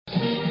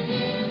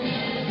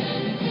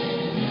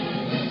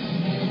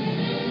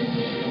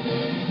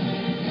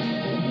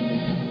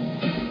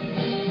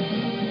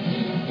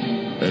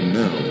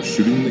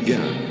Shooting the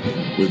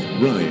Gap with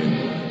Ryan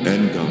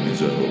and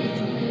Gonzo.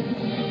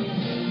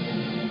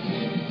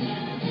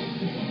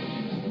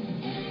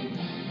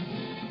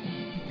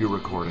 You're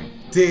recording.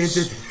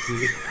 That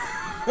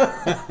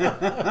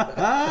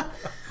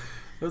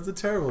was a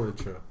terrible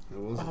intro. It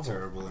was a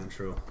terrible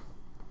intro.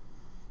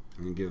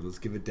 Let's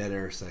give it dead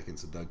air a second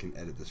so Doug can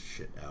edit this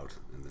shit out,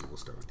 and then we'll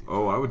start with you.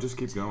 Oh, I would just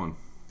keep going.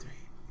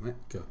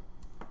 Go.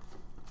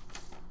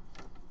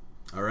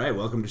 All right,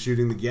 welcome to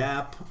Shooting the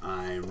Gap.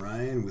 I'm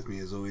Ryan. With me,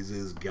 as always,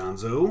 is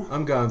Gonzo.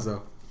 I'm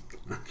Gonzo.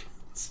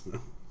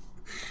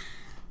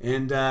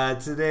 And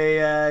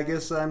today, I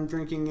guess I'm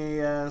drinking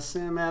a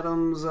Sam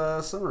Adams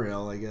Summer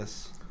Ale, I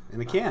guess,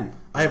 in a can.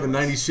 I have a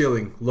 90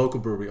 shilling local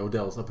brewery,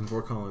 Odell's, up in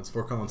Fort Collins.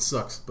 Fort Collins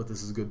sucks, but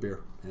this is good beer.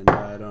 And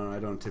I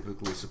don't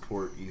typically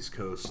support East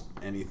Coast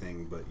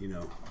anything, but you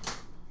know,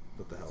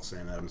 what the hell?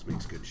 Sam Adams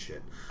makes good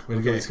shit. Way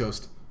to go, East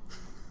Coast.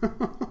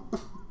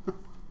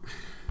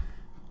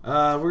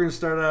 We're gonna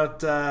start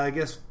out, I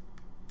guess,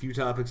 a few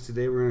topics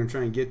today. We're gonna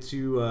try and get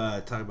to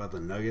talk about the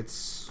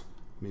Nuggets,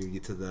 maybe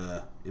get to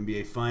the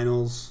NBA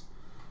Finals.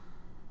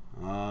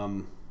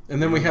 And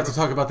then we have to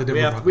talk about the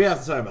Denver Broncos. We have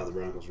to talk about the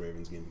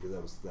Broncos-Ravens game because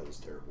that was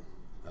terrible.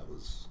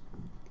 Is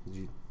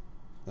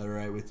that all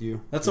right with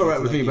you? That's all right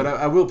with me, but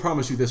I will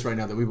promise you this right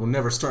now, that we will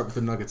never start with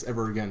the Nuggets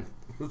ever again.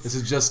 This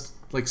is just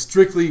like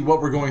strictly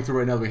what we're going through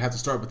right now. We have to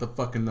start with the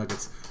fucking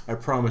Nuggets. I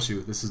promise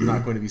you, this is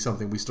not going to be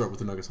something we start with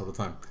the Nuggets all the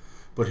time.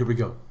 But here we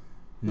go.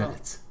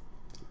 Nuggets.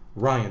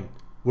 Ryan,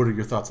 what are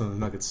your thoughts on the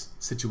Nuggets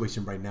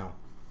situation right now?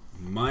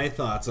 My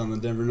thoughts on the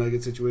Denver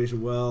Nuggets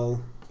situation,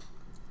 well,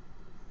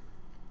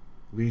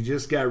 we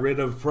just got rid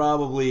of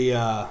probably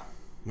one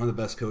of the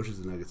best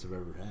coaches the Nuggets have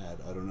ever had.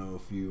 I don't know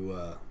if you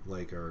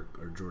like our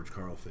George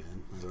Karl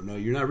fan. I don't know.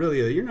 You're not really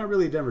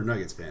a Denver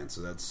Nuggets fan,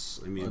 so that's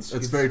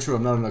it's very true.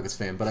 I'm not a Nuggets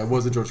fan, but I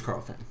was a George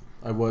Karl fan.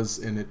 I was,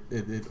 and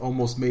it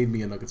almost made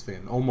me a Nuggets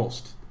fan.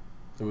 Almost.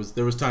 There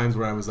was times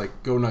where I was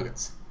like, go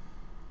Nuggets.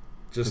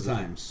 Just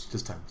times.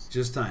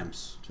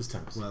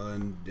 Well,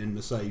 and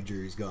Masai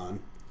Ujiri's gone.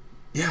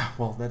 Yeah,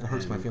 well, that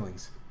hurts my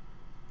feelings.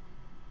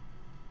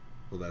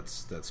 Well,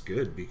 that's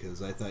good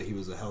because I thought he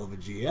was a hell of a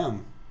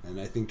GM, and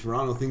I think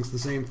Toronto thinks the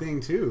same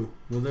thing too.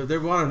 Well, they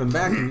wanted him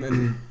back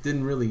and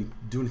didn't really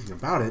do anything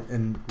about it,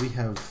 and we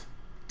have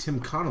Tim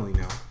Connolly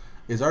now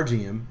is our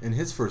GM, and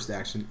his first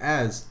action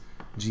as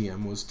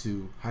GM was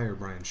to hire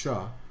Brian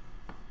Shaw,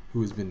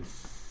 who has been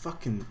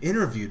fucking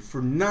interviewed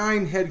for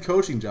 9 head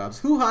coaching jobs.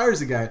 Who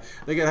hires a guy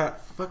that got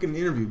fucking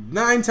interviewed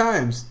 9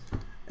 times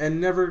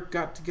and never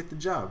got to get the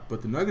job?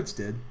 But the Nuggets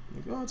did.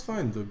 Like, oh, it's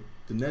fine. The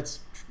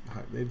Nets,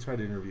 they tried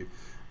to interview.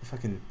 The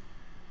fucking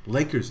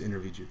Lakers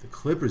interviewed you. The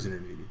Clippers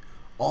interviewed you.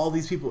 All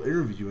these people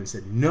interviewed you and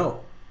said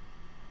no.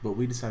 But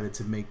we decided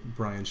to make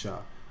Brian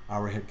Shaw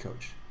our head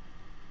coach.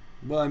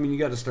 Well, I mean, you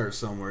got to start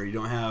somewhere. You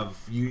don't have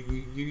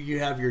you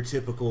have your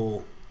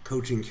typical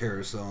coaching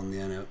carousel in the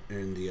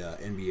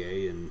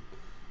NBA, and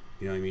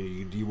you know, I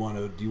mean, do you want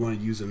to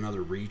use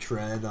another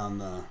retread on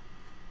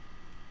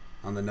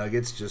the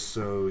Nuggets just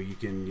so you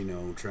can, you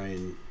know, try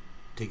and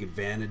take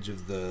advantage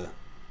of the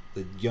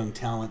young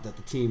talent that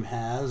the team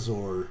has,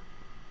 or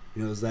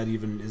you know, is that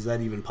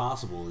even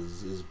possible?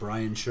 Is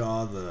Brian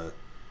Shaw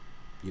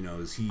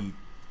is he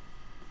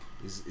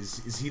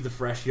the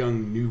fresh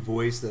young new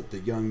voice that the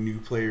young new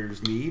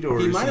players need, or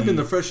he might have been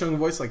the fresh young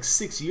voice like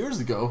 6 years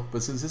ago,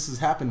 but since this has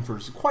happened for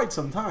quite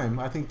some time,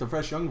 I think the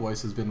fresh young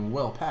voice has been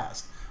well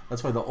past.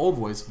 That's why the old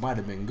voice might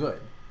have been good.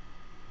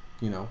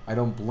 You know, I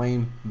don't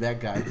blame that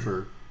guy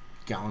for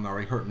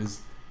Gallinari hurting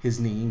his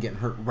knee and getting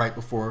hurt right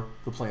before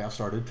the playoffs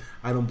started.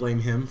 I don't blame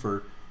him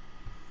for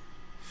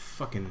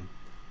fucking...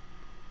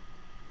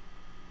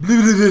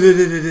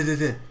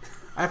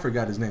 I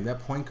forgot his name.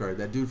 That point guard,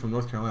 that dude from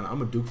North Carolina.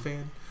 I'm a Duke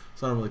fan,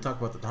 so I don't really talk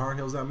about the Tar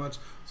Heels that much.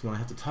 So when I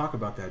have to talk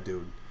about that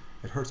dude,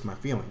 it hurts my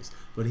feelings.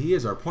 But he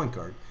is our point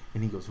guard,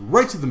 and he goes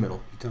right to the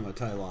middle. You're talking about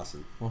Ty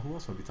Lawson. Well, who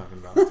else would I be talking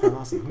about? Ty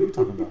Lawson. Who are you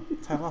talking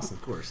about? Ty Lawson.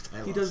 Of course, Ty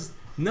Lawson. He does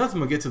nothing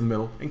but get to the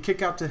middle and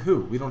kick out to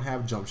who? We don't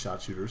have jump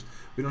shot shooters.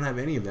 We don't have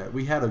any of that.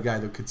 We had a guy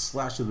that could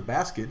slash to the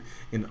basket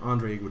in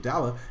Andre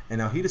Iguodala, and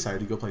now he decided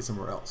to go play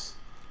somewhere else.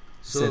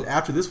 So, said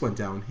after this went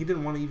down, he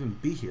didn't want to even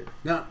be here.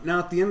 Now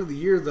at the end of the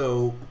year,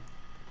 though,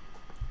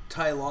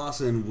 Ty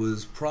Lawson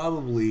was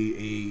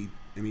probably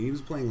he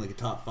was playing like a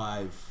top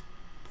 5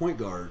 point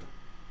guard.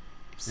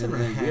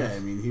 Yeah, I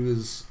mean, he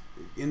was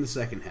in the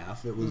second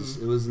half. It was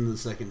in the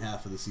second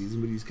half of the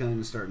season, but he's kind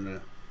of starting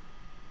to,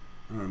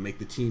 I don't know, make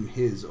the team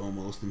his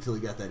almost until he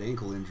got that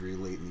ankle injury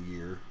late in the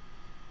year.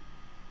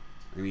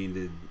 I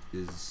mean,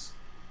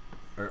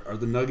 are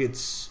the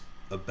Nuggets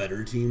a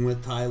better team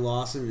with Ty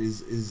Lawson?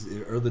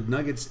 Are the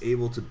Nuggets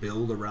able to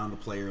build around a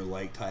player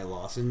like Ty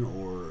Lawson,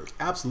 or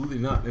absolutely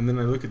not? And then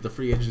I look at the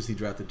free agency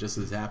draft that just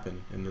has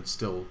happened, and it's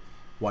still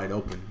wide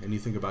open. And you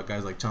think about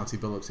guys like Chauncey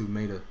Billups, who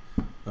made a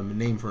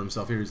name for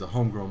himself here. He's a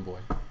homegrown boy.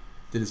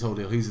 Did his whole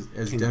deal. He's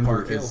as King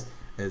Denver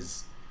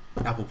as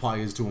apple pie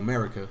is to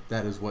America.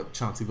 That is what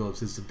Chauncey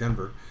Billups is to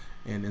Denver.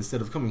 And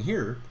instead of coming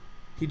here,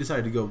 he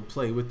decided to go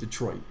play with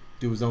Detroit,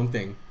 do his own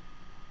thing.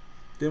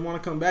 didn't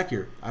want to come back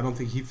here. I don't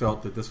think he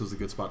felt that this was a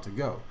good spot to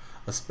go,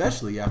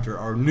 especially after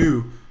our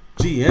new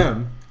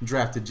GM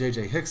drafted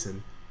J.J.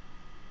 Hickson,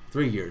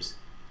 3 years,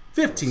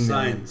 $15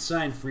 million.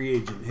 Signed free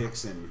agent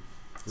Hickson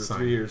for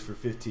 3 years for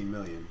 $15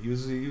 million. He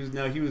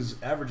was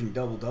averaging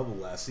double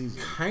last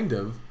season. Kind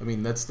of. I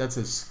mean, that's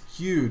a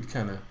skewed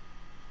kind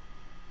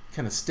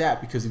of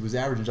stat because he was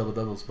averaging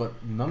doubles, but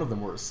none of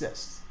them were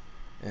assists.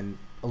 And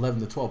 11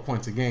 to 12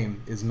 points a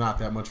game is not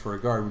that much for a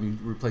guard when you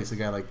replace a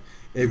guy like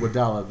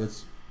Iguodala.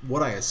 That's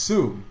what I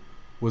assume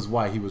was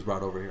why he was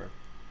brought over here.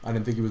 I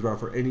didn't think he was brought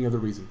for any other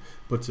reason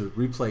but to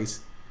replace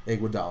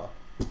Iguodala.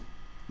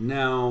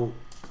 Now,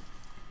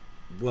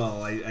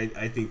 well,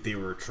 I think they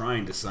were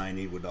trying to sign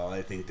Iguodala.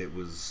 I think it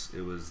was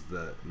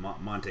the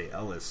Monte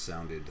Ellis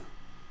sounded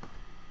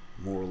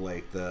more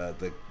like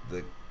the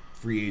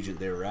free agent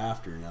they were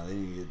after. Now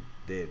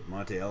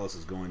Monte Ellis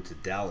is going to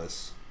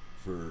Dallas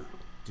for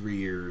 3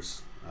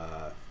 years.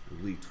 I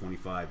believe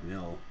 $25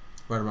 million.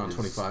 Right around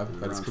 25.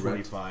 That's around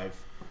correct. 25.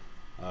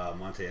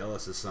 Monte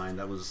Ellis is signed.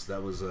 That was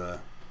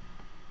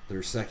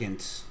their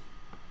second.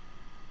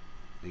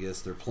 I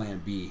guess their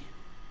plan B.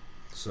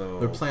 So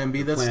their plan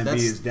B. That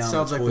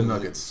sounds like the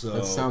Nuggets. So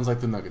that sounds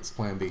like the Nuggets.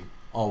 Plan B.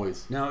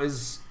 Always. Now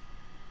is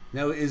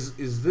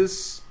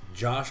this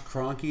Josh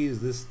Kroenke? Is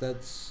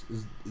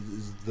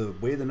the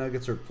way the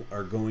Nuggets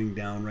are going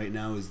down right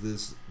now? Is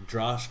this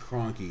Josh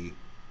Kroenke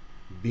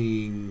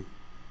being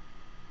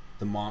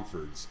the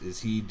Montfords?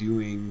 Is he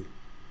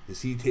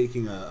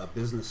taking a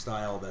business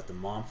style that the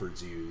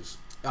Montfords use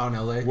out in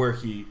LA? Where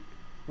the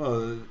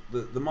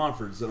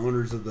Montfords, the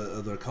owners of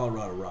the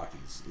Colorado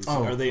Rockies,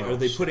 are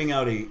they putting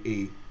out a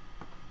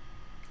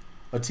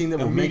team that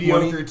will make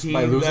money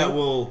by losing? That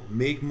will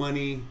make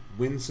money,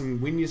 win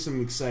you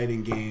some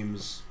exciting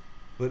games,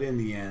 but in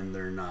the end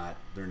they're not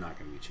going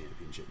to be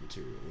championship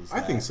material?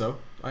 I think so.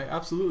 I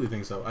absolutely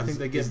think so. I think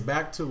they get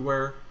back to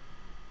where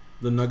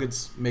the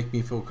Nuggets make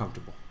me feel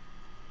comfortable.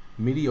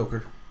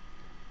 Mediocre,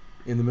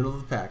 in the middle of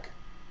the pack.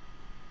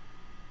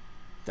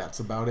 That's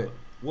about it.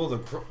 Well,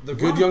 the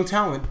good young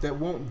talent that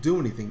won't do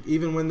anything.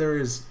 Even when there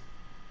is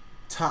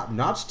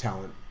top-notch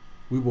talent,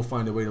 we will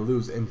find a way to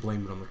lose and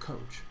blame it on the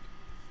coach.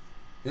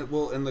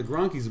 And the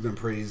Gronkies have been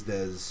praised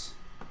as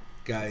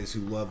guys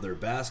who love their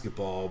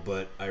basketball,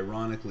 but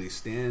ironically,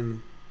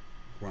 Stan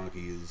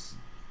Kroenke is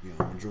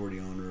majority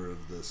owner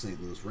of the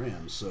St. Louis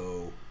Rams.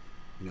 So,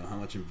 how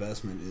much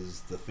investment is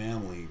the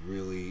family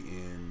really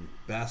in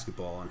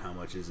basketball, and how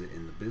much is it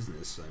in the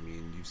business? I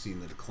mean, you've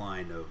seen the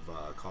decline of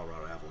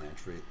Colorado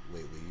Avalanche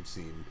lately. You've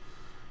seen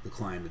the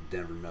decline of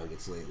Denver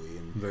Nuggets lately.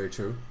 And very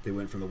true. They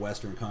went from the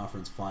Western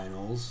Conference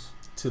Finals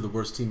to the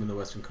worst team in the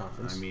Western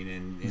Conference. I mean,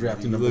 and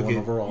drafted number one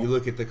overall. You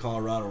look at the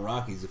Colorado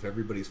Rockies. If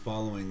everybody's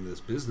following this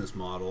business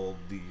model,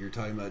 you're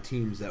talking about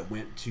teams that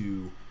went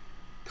to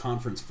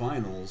conference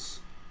finals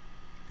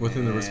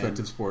within their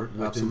respective sport,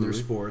 within their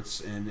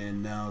sports,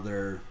 and now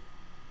they're,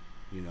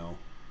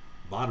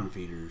 bottom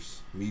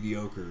feeders,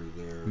 mediocre.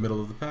 They're middle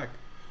of the pack.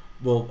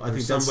 Well, I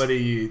think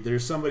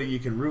there's somebody you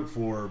can root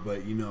for,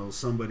 but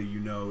somebody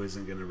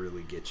isn't going to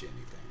really get you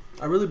anything.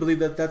 I really believe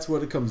that that's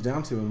what it comes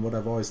down to, and what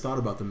I've always thought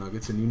about the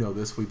Nuggets. And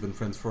this, we've been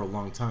friends for a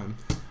long time.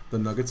 The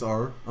Nuggets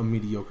are a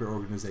mediocre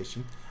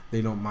organization.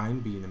 They don't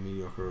mind being a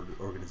mediocre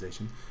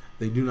organization.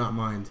 They do not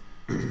mind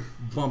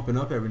bumping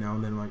up every now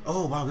and then, like,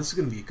 oh wow, this is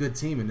going to be a good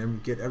team, and then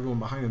get everyone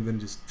behind them, then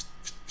just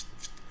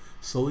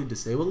slowly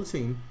disable the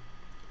team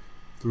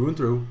through and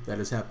through. That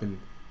has happened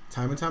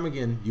time and time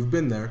again. You've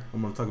been there.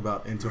 I'm going to talk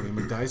about Antonio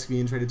McDyess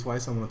being traded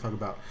twice. I want to talk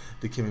about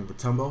Dikembe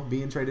Mutombo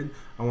being traded.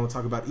 I want to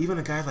talk about even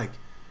a guy like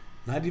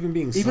not even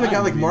being even signed. A guy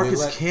like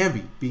Marcus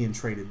Camby being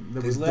traded.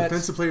 That was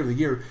Defensive Player of the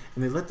Year,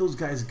 and they let those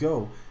guys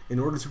go in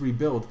order to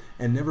rebuild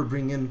and never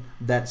bring in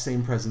that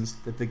same presence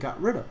that they got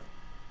rid of.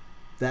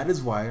 That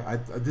is why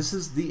this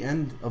is the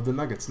end of the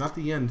Nuggets, not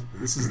the end.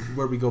 This is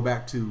where we go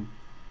back to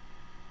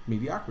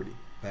mediocrity.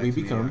 We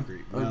become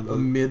a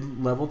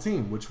mid-level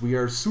team, which we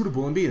are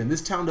suitable in being. And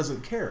this town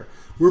doesn't care.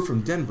 We're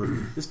from Denver.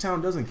 This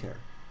town doesn't care.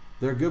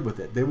 They're good with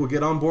it. They will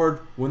get on board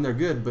when they're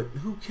good, but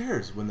who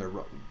cares when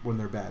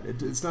they're bad?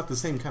 It's not the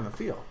same kind of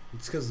feel.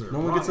 It's because no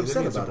one gets upset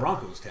about it. It's a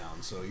Broncos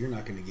town, so you're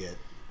not going to get.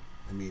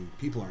 I mean,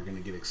 people aren't going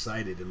to get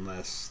excited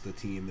unless the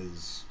team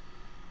is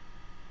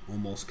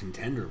almost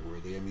contender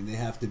worthy. I mean, they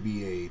have to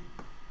be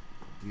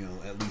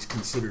at least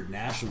considered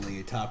nationally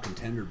a top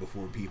contender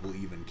before people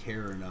even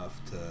care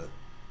enough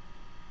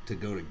to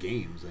go to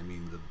games. I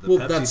mean, the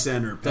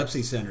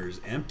Pepsi Center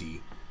is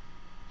empty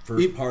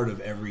first part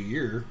of every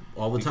year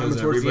all the time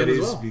towards the end as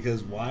well.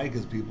 Because why?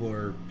 Because people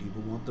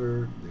want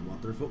their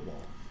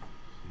football.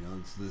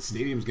 The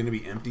stadium's going to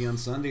be empty on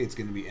Sunday. It's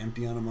going to be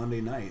empty on a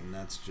Monday night,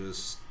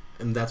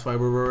 and that's why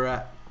where we're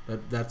at.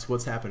 That's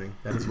what's happening.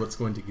 That is what's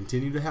going to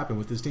continue to happen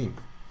with this team.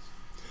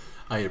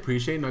 I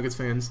appreciate Nuggets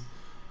fans.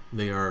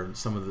 They are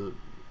some of the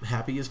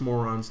happiest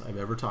morons I've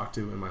ever talked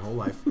to in my whole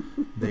life.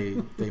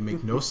 They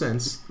make no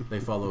sense.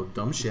 They follow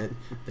dumb shit.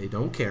 They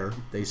don't care.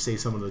 They say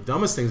some of the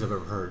dumbest things I've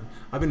ever heard.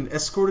 I've been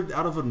escorted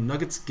out of a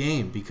Nuggets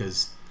game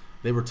because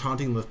they were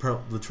taunting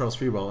Latrell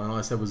Sprewell, and all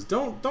I said was,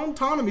 "Don't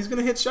taunt him. He's going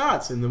to hit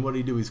shots." And then what did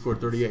he do? He scored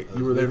 38.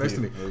 You were there next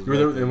to me. You were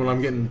there, and when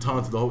I'm getting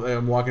taunted the whole day,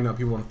 I'm walking up,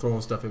 people want to throw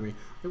stuff at me.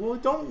 Like, well,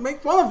 don't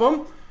make fun of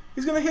him.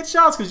 He's going to hit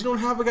shots because you don't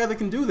have a guy that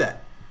can do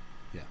that.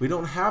 Yeah. We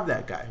don't have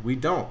that guy. We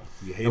don't.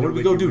 And what did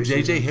we go do?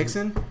 J.J.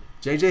 Hickson?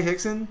 J.J.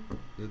 Hickson?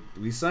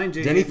 We signed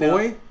J.J. Denny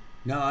Foy?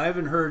 No, I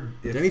haven't heard.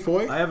 Denny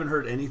Foy? I haven't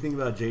heard anything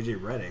about J.J.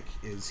 Redick.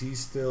 Is he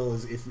still?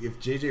 If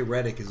J.J.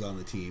 Redick is on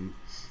the team,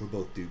 we're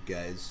both Duke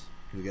guys.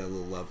 We got a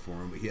little love for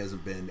him, but he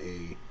hasn't been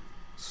a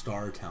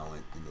star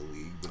talent in the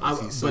league. But is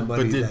he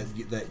somebody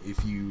that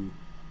if you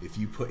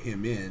put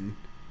him in,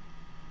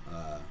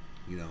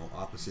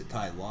 opposite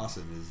Ty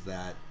Lawson, is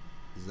that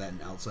an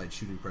outside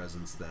shooting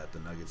presence that the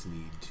Nuggets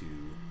need to?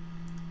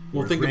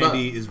 Well,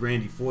 is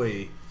Randy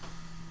Foye?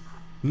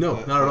 No,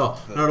 not at all.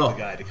 Not at all. The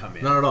guy to come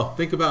in. Not at all.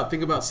 Think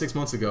about 6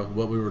 months ago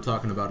what we were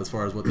talking about as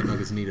far as what the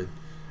Nuggets needed,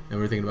 and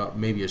we were thinking about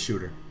maybe a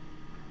shooter.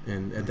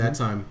 And at that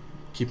time,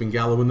 keeping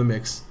Gallo in the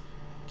mix,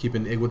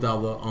 keeping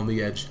Iguodala on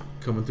the edge,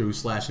 coming through,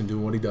 slashing,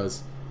 doing what he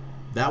does,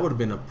 that would have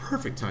been a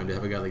perfect time to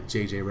have a guy like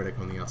J.J. Redick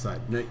on the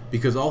outside.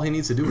 Because all he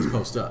needs to do is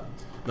post up.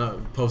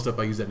 Not post up,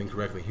 I used that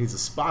incorrectly. He needs to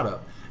spot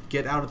up,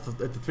 get out at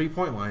the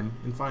 3-point line,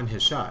 and find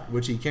his shot,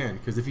 which he can.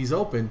 Because if he's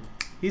open,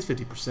 he's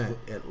 50%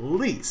 at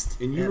least.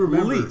 And you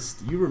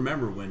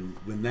remember when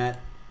we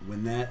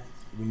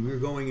were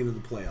going into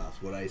the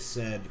playoffs, what I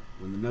said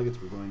when the Nuggets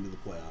were going to the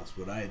playoffs,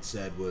 what I had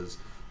said was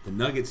the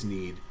Nuggets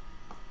need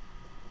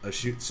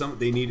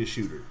they need a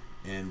shooter.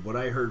 And what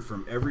I heard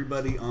from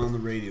everybody on the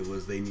radio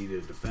was they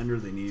needed a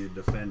defender.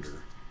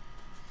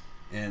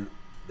 And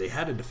they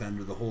had a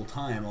defender the whole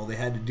time. All they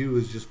had to do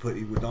was just put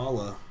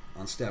Iguodala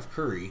on Steph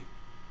Curry,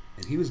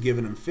 and he was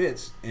giving him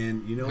fits.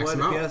 And you know what?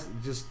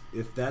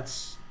 If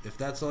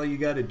that's all you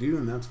got to do,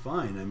 then that's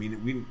fine. I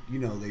mean,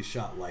 they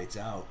shot lights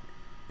out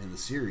in the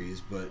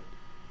series, but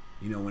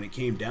when it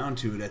came down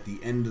to it at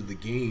the end of the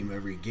game,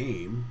 every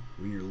game,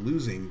 when you're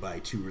losing by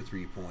 2 or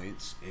 3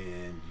 points,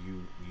 and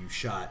you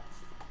shot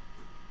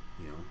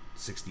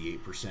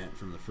 68%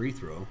 from the free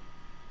throw.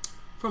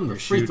 From the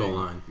free throw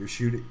line. You're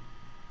shooting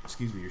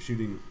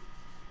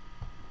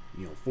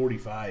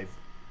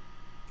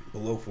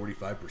below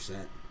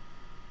 45%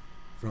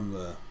 from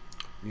the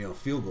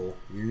field goal.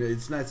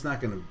 It's not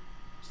going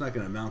to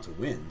amount to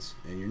wins,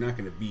 and you're not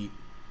going to beat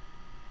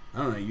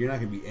you're not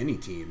going to beat any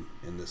team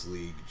in this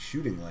league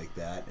shooting like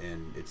that.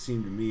 And it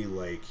seemed to me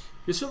like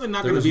you're certainly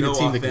not going to beat a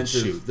team that can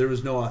shoot. There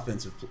was no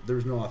offensive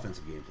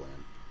game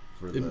plan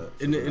for it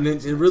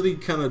really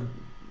kind of,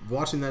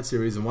 watching that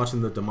series and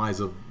watching the demise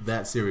of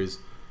that series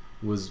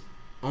was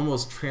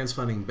almost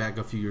transplanting back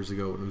a few years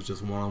ago when it was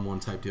just one-on-one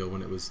type deal,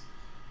 when it was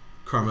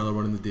Carmelo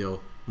running the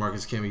deal,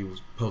 Marcus Camby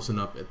was posting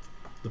up at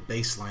the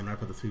baseline right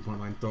by the 3-point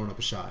line, throwing up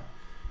a shot.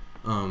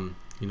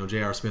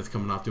 J.R. Smith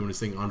coming off doing his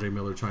thing, Andre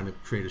Miller trying to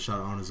create a shot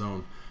on his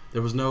own.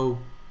 There was no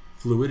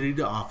fluidity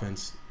to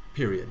offense,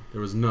 period.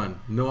 There was none.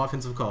 No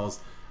offensive calls.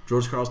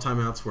 George Karl's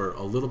timeouts were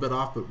a little bit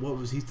off, but what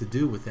was he to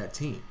do with that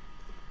team?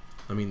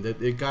 I mean,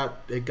 it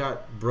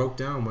got broke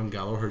down when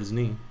Gallo hurt his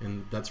knee,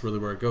 and that's really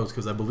where it goes,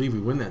 because I believe we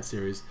win that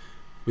series.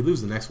 We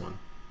lose the next one.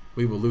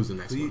 We will lose the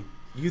next one.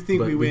 You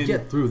think we win? We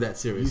get through that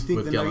series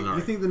with Gallinari.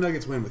 You think the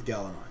Nuggets win with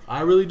Gallinari?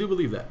 I really do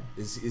believe that.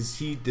 Does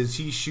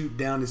he shoot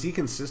down? Is he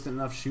consistent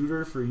enough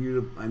shooter for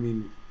you to? I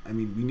mean,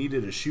 we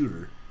needed a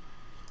shooter,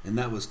 and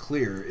that was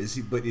clear. Is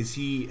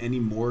he any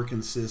more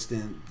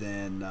consistent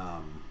than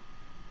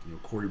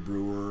Corey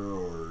Brewer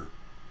or?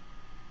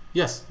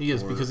 Yes, he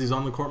is, because he's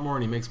on the court more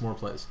and he makes more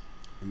plays.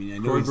 I mean, I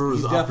know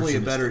he's definitely a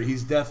better.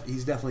 He's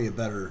definitely a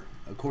better.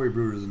 Corey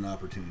Brewer is an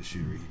opportunity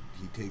shooter.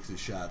 He takes his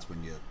shots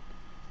when you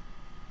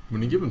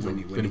give him to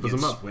him. When he puts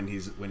them up. When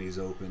he's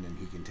open and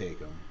he can take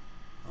them.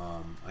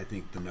 I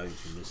think the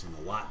Nuggets are missing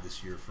a lot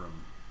this year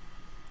from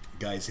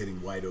guys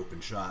hitting wide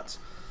open shots.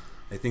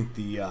 I think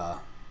they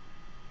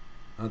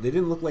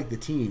didn't look like the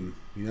team.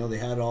 They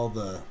had all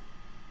the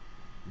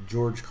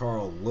George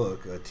Karl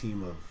look, a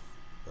team of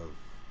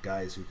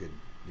guys who could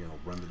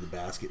run to the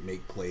basket,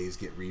 make plays,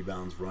 get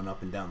rebounds, run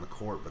up and down the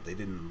court, but they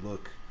didn't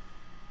look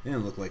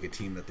like a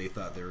team that they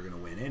thought they were going to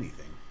win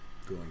anything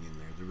going in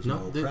there. There was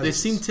no presence. They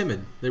seemed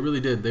timid. They really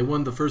did. They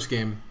won the first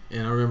game,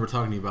 and I remember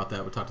talking to you about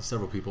that. We talked to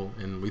several people,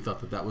 and we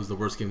thought that was the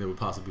worst game they would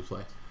possibly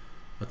play.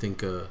 I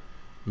think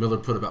Miller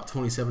put about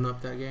 27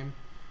 up that game.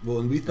 Well,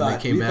 and we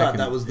thought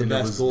that was the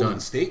best Golden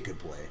State could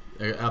play.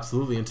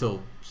 Absolutely,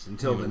 until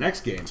the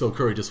next game. Until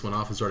Curry just went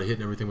off and started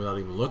hitting everything without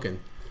even looking.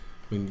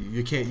 I mean,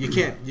 you can't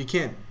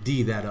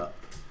D that up.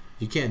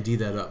 You can't D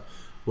that up.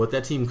 What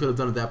that team could have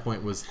done at that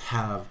point was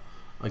have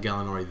a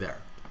Gallinari there,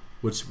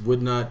 which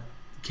would not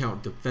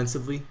count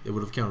defensively. It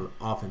would have counted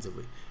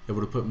offensively. It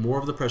would have put more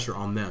of the pressure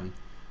on them,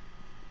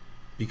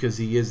 because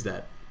he is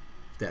that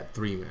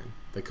 3-man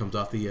that comes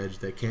off the edge,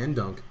 that can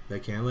dunk,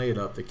 that can lay it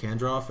up, that can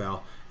draw a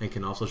foul, and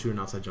can also shoot an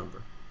outside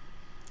jumper.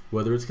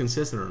 Whether it's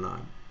consistent or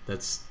not,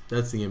 that's the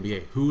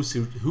NBA. Who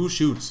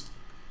shoots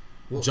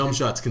jump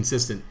shots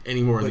consistent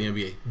anymore in the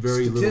NBA?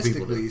 Very little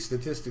people do.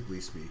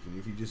 Statistically speaking,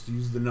 if you just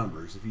use the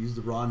numbers, if you use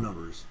the raw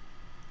numbers,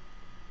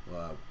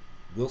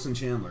 Wilson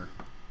Chandler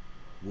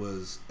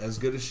was as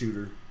good a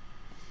shooter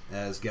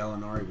as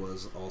Gallinari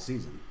was all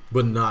season.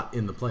 But not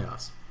in the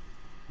playoffs.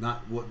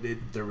 Not what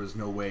there was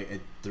no way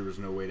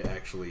to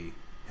actually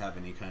have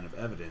any kind of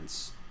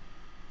evidence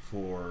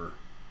for.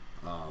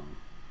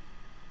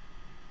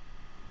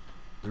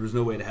 There was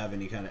no way to have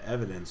any kind of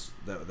evidence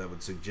that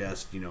would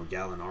suggest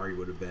Gallinari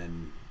would have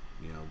been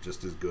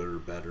just as good or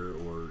better,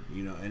 or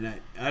and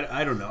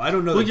I don't know. I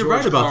don't know. Well, that you're George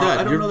right about Karl, that.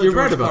 I don't know that You're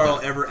George right about Karl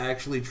that. ever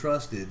actually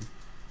trusted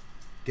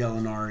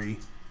Gallinari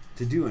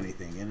to do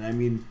anything. And I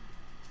mean,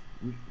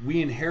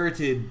 we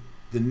inherited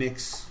the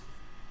Knicks.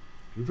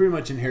 We pretty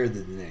much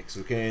inherited the Knicks,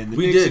 okay? And the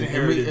We Knicks did,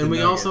 inherited and we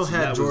the also Nuggets,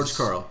 had and George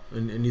Karl.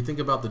 And you think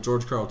about the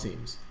George Karl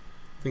teams.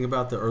 Think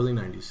about the early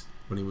 90s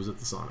when he was at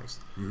the Sonics.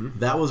 Mm-hmm.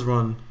 That was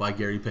run by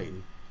Gary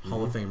Payton,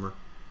 Hall of Famer,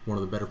 one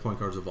of the better point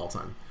guards of all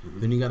time.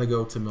 Mm-hmm. Then you got to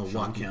go to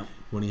Milwaukee Kemp.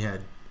 when he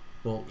had,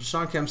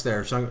 Sean Kemp's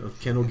there,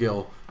 Kendall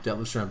Gill,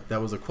 Detlef Schrempf. That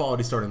was a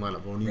quality starting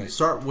lineup. When you Right.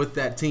 start with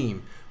that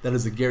team, that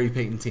is a Gary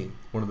Payton team,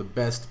 one of the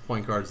best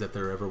point guards that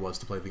there ever was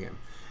to play the game.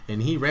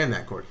 And he ran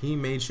that court. He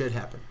made shit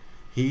happen.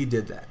 He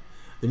did that.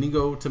 Then you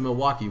go to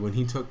Milwaukee when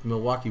he took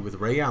Milwaukee with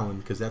Ray Allen,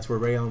 because that's where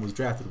Ray Allen was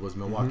drafted, was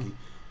Milwaukee.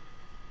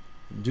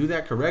 Do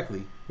that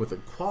correctly with a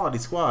quality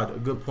squad, a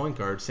good point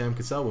guard. Sam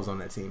Cassell was on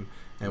that team,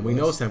 and we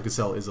know Sam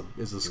Cassell is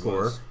a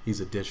scorer. was. He's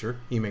a disher.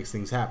 He makes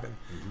things happen.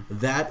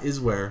 That is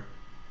where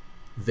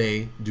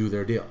they do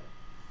their deal.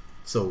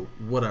 So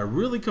what I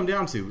really come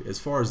down to, as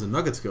far as the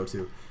Nuggets go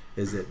to,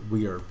 is that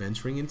we are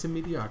venturing into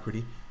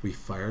mediocrity. We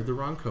fired the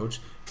wrong coach.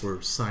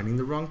 We're signing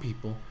the wrong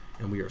people.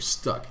 And we are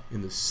stuck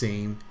in the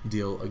same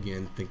deal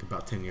again. Think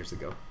about 10 years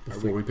ago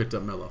before we picked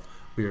up Melo.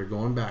 We are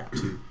going back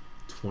to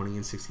 20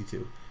 and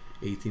 62,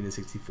 18 and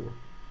 64.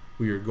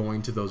 We are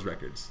going to those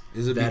records.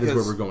 That is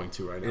where we're going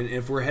to right now. And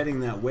if we're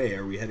heading that way,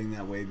 are we heading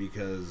that way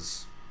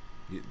because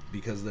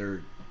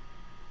they're?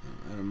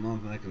 I'm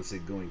not going to say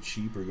going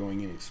cheap or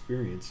going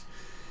inexperienced.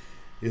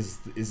 Is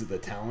it the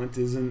talent?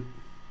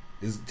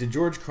 Did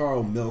George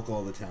Karl milk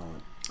all the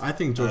talent? I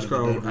think out George of the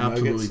Karl Denver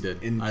absolutely Nuggets?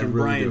 did. And I can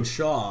really Brian do.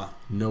 Shaw?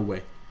 No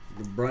way.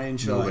 Brian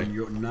Shaw, No way. and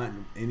you're not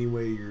in any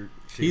way you're.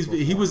 shape, or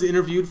He form. was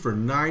interviewed for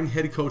 9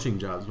 head coaching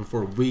jobs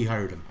before we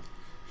hired him.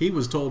 He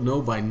was told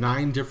no by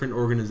 9 different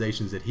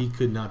organizations that he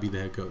could not be the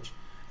head coach.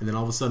 And then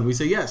all of a sudden we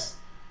say, yes,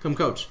 come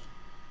coach.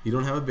 You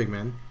don't have a big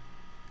man.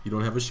 You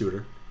don't have a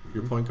shooter.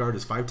 Your point guard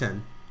is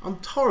 5'10". I'm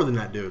taller than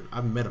that dude.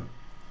 I've met him.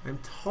 I'm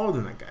taller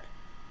than that guy.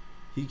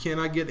 He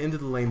cannot get into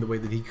the lane the way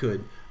that he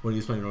could when he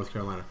was playing in North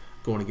Carolina,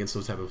 going against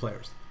those type of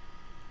players.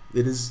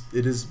 It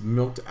is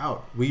milked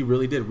out. We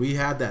really did. We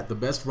had that. The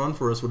best run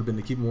for us would have been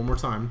to keep him one more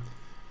time,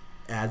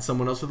 add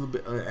someone else to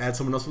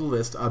the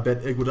list. I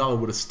bet Iguodala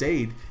would have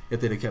stayed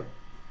if they'd have kept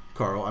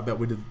Karl. I bet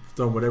we'd have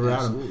thrown whatever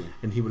at him,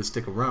 and he would have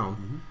stick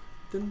around.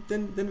 Then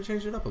it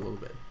changed it up a little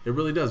bit. It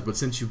really does. But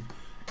since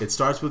it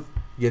starts with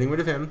getting rid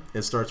of him.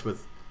 It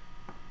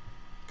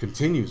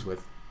continues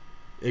with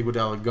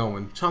Iguodala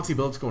going. Chauncey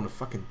Billups going to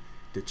fucking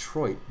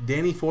Detroit.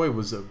 Danny Foy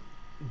was a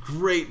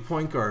great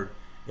point guard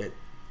at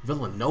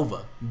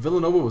Villanova.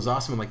 Villanova was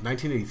awesome in like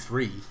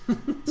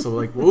 1983. So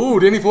like, whoa,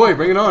 Danny Foy,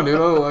 bring it on, dude.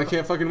 Oh, I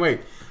can't fucking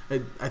wait.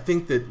 I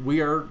think that we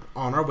are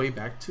on our way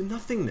back to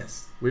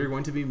nothingness. We are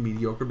going to be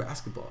mediocre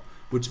basketball,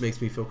 which makes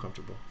me feel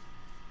comfortable.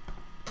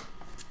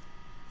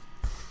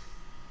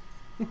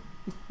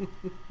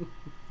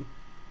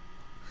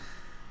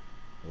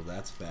 Well,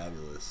 that's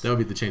fabulous. That would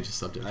be the change of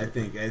subject. I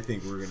think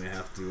we're gonna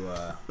have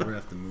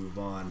to move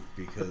on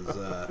because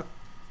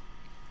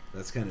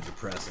that's kind of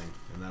depressing,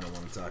 and I don't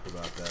want to talk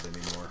about that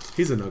anymore.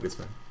 He's a Nuggets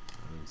fan.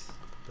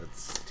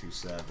 That's too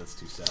sad. That's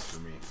too sad for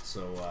me.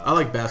 So I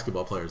like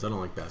basketball players. I don't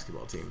like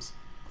basketball teams.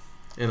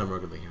 And I'm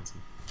ruggedly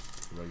handsome.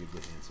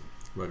 ruggedly handsome.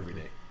 Ruggedly.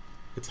 Every day.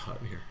 It's hot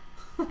in here.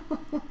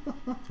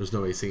 There's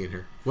no AC in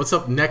here. What's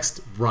up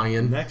next,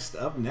 Ryan? Next.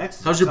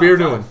 How's your top beer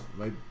five.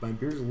 doing? My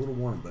beer's a little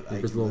warm, but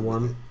It's a little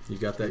warm. You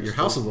got that. It's Your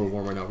house is a little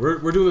warm right now.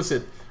 We're doing this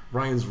at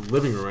Ryan's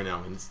living room right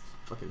now, and it's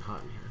fucking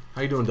hot in here.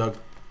 How you doing, Doug?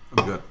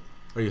 I'm good.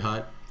 Are you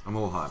hot? I'm a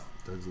little hot.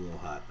 Doug's a little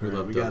hot. We All right,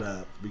 love we Doug.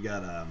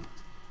 got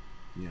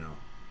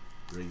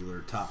regular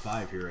top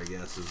 5 here. I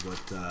guess is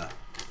what.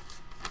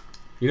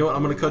 You know what?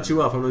 I'm going to cut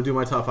you off. I'm going to do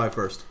my top 5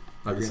 first.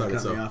 I You're gonna decided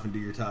cut so. me off and do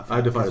your top 5.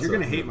 I decided You're so,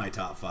 gonna hate yeah. my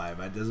top 5.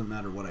 It doesn't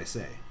matter what I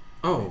say.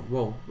 Oh,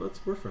 well,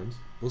 we're friends.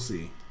 We'll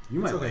see. You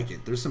might okay. like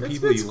it. There's some It's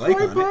people you like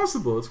quite on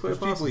possible. It's it. quite There's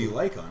possible. people you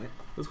like on it.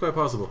 It's quite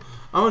possible.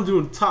 I'm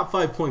doing top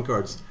 5 point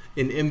guards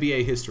in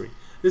NBA history.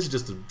 This is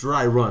just a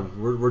dry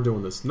run. We're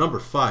doing this. Number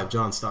 5,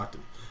 John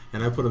Stockton.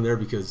 And I put him there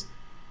because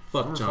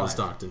fuck Number John 5.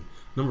 Stockton.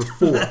 Number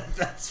 4.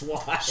 That's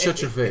why.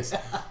 Shut your face.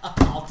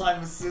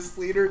 All-time assist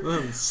leader.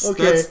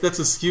 Okay. That's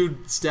a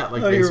skewed stat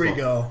like Oh, here baseball. we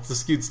go. It's a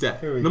skewed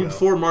stat. Here we Number go.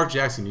 4, Mark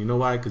Jackson. You know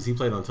why? Because he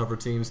played on tougher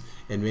teams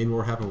and made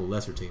more happen with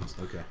lesser teams.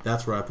 Okay.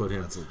 That's where I put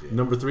him. That's legit.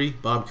 Number 3,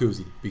 Bob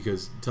Cousy.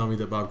 Because tell me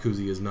that Bob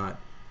Cousy is not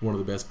one of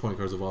the best point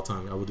guards of all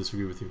time. I will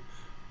disagree with you.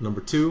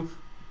 Number 2,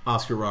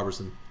 Oscar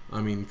Robertson.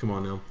 I mean, come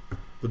on now.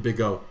 The Big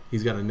O.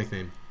 He's got a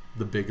nickname.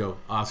 The Big O.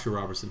 Oscar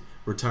Robertson.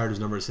 Retired his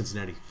number at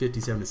Cincinnati.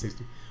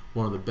 57-60.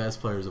 One of the best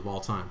players of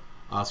all time.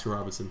 Oscar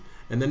Robertson.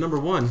 And then number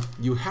 1,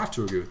 you have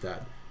to agree with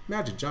that.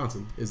 Magic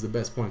Johnson is the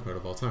best point guard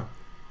of all time.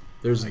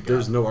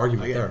 There's no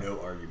argument there.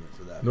 No argument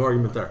for that. No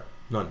argument there.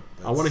 None.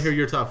 I want to hear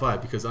your top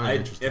 5 because I'm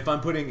interested. If I'm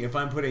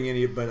putting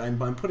any, but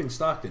I'm putting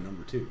Stockton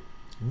number 2.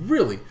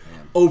 Really? I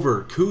am.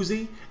 Over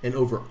Cousy and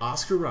over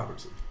Oscar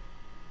Robertson.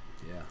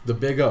 Yeah. The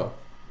Big O.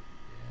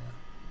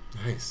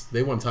 Yeah. Nice.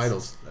 They won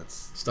titles.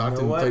 That's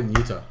Stockton played in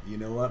Utah. You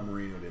know what?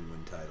 Marino didn't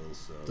win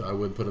titles, so I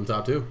wouldn't put him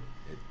top 2.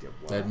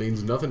 That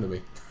means nothing to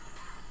me.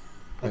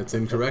 That's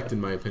incorrect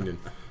in my opinion.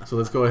 So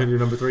let's go ahead to your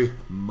number 3.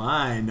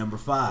 My number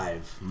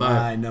 5.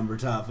 My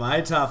top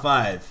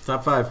 5.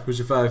 Top 5. Who's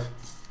your 5?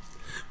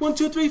 1,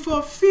 2, 3,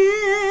 4,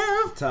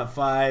 5. Top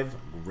 5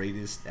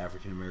 greatest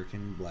African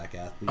American black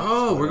athletes.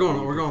 Oh, we're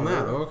going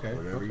that. Oh, okay.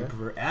 Whatever you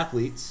prefer,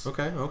 athletes.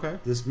 Okay.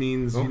 This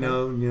means you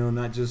know,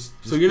 not just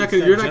so you're not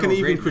gonna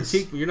even greatness.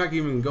 critique. You're not gonna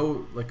even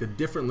go like a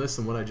different list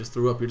than what I just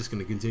threw up. You're just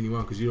gonna continue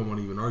on because you don't want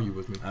to even argue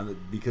with me.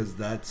 Because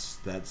that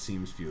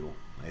seems futile.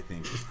 I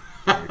think.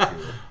 Very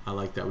futile. I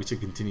like that. We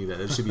should continue that.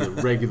 That should be a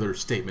regular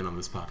statement on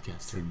this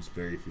podcast. Seems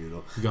very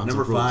futile. Guns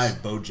Number of Roses.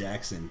 5, Bo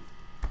Jackson.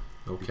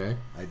 Okay.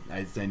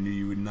 I knew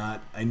you would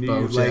not. I knew Bo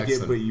you'd like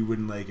Jackson. it, but you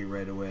wouldn't like it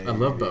right away. I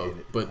love Bo,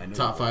 but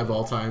top 5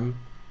 all time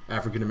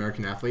African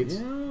American athletes.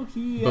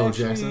 Yeah, Bo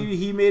Jackson.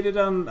 He made it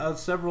on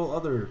several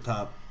other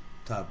top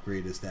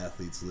greatest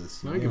athletes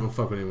lists. I don't give a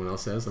fuck what anyone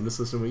else says. I'm just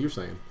listening to what you're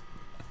saying.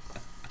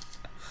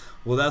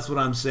 Well, that's what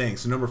I'm saying.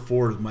 So number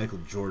 4 is Michael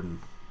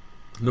Jordan.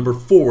 Number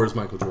 4 is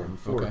Michael Jordan.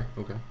 4.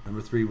 Okay.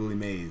 Number 3, Willie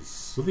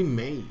Mays. Willie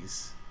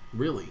Mays.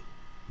 Really?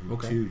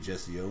 Number 2,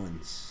 Jesse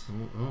Owens.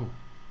 Oh.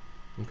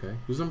 Okay.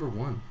 Who's number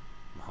 1?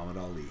 Muhammad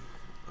Ali.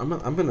 I'm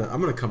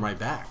gonna come right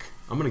back.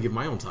 I'm gonna give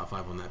my own top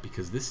 5 on that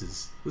because this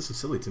is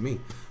silly to me.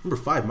 Number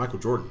 5, Michael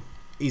Jordan,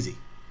 easy,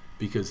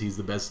 because he's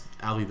the best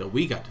athlete that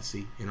we got to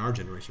see in our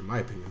generation, in my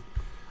opinion.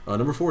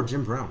 Number 4,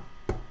 Jim Brown.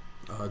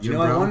 Brown.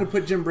 I wanted to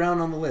put Jim Brown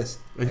on the list.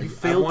 And you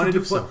failed to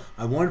do so.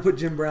 I wanted to put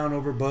Jim Brown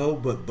over Bo,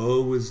 but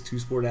Bo was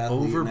 2-sport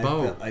athlete. Over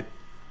Bo.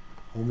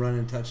 Home run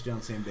and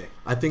touchdown same day.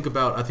 I think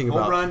about home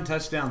run,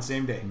 touchdown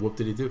same day. What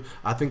did he do?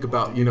 I think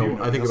about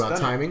I think about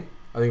timing.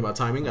 I think about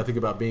timing. I think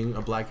about being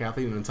a black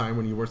athlete in a time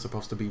when you weren't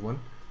supposed to be one.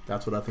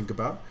 That's what I think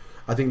about.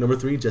 I think number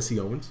 3, Jesse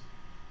Owens.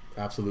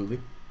 Absolutely.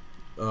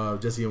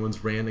 Jesse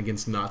Owens ran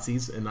against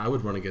Nazis, and I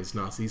would run against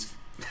Nazis.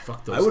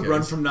 Fuck those guys. I would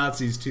run from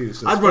Nazis, too,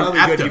 so I'd run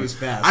at them. He was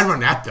fast. I'd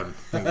run at them.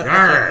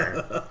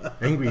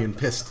 Angry and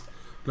pissed.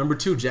 Number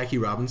 2, Jackie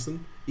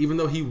Robinson. Even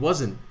though he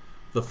wasn't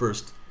the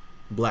first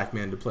black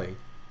man to play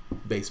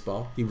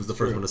baseball, he was the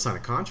first one to sign a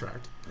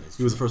contract.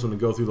 He was the first one to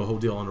go through the whole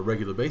deal on a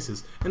regular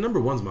basis. And number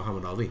 1's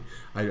Muhammad Ali.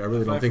 I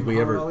really don't think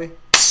we ever. Ali?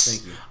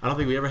 Thank you. I don't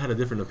think we ever had a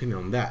different opinion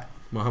on that.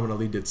 Muhammad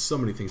Ali did so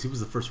many things. He was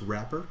the first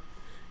rapper.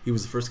 He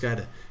was the first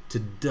guy to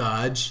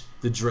dodge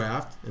the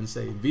draft and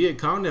say, Viet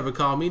Cong never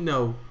called me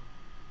no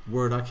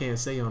word I can't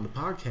say on the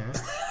podcast.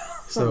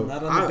 So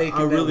not on the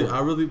Bacon Network. I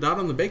really not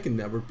on the Bacon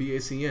Network,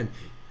 BACN.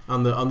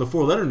 On the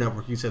 4-letter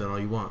network, you say that all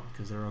you want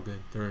because they're all good.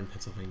 They're in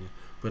Pennsylvania.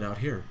 But out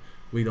here,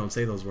 we don't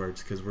say those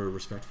words because we're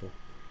respectful.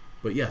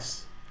 But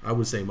yes, I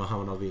would say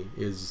Muhammad Ali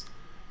is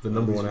the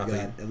number 1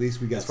 athlete. At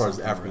least we got as far as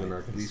something African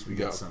Americans. At least we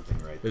got something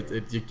right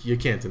there. You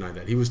can't deny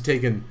that. He was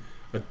taking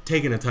a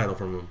title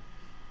from him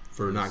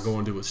for not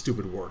going to a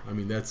stupid war. I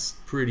mean, that's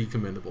pretty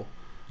commendable.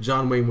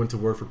 John Wayne went to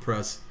war for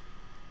press.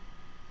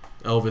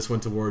 Elvis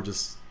went to war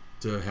just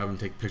to have him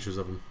take pictures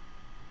of him.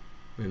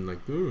 And like,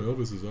 oh,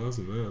 Elvis is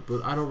awesome, man.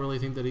 But I don't really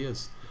think that he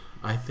is.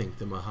 I think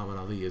that Muhammad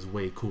Ali is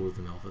way cooler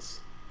than Elvis.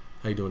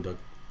 How you doing, Doug?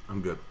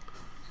 I'm good.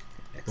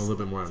 I want a little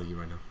bit more out of you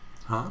right now.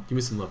 Huh? Give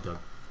me some love, Doug.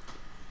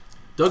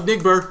 Doug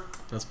Nigber.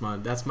 That's my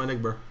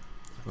Nigber.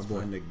 That's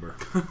my Nigber.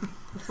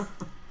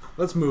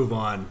 Let's move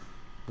on.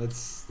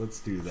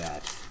 Let's do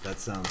that. That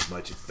sounds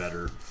much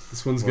better.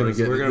 This one's gonna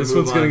get a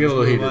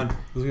little heated.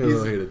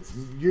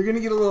 You're gonna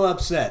get a little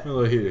upset. A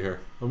little heated here.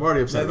 I'm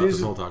already upset about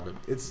this whole topic.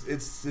 It's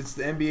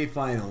the NBA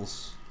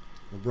Finals.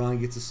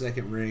 LeBron gets a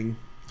second ring.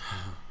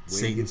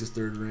 Wade gets his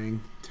 3rd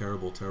ring.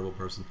 Terrible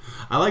person.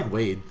 I like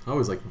Wade. I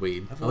always liked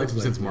Wade. I liked him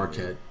since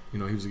Marquette. You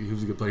know, he was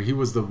a good player. He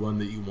was the one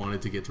that you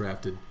wanted to get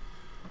drafted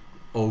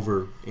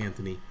over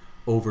Anthony,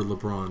 over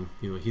LeBron.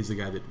 You know, he's the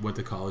guy that went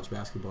to college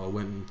basketball,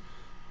 went and,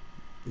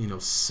 you know,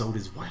 sowed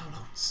his wild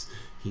oats.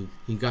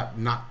 He got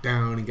knocked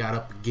down, he got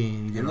up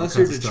again. Unless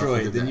you're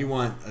Detroit, then you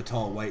want a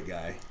tall white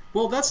guy.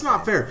 Well, that's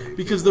not fair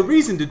because the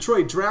reason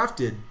Detroit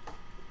drafted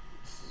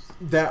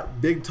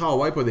that big tall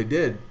white boy they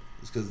did.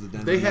 It's because the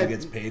Denver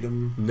Nuggets paid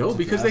him. No,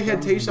 because they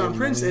had Tayshaun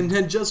Prince and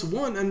had just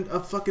won a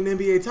fucking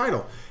NBA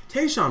title.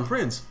 Tayshaun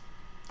Prince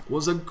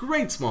was a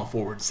great small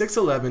forward,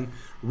 6'11",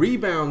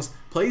 rebounds,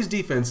 plays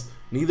defense.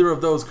 Neither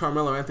of those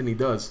Carmelo Anthony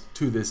does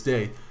to this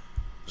day.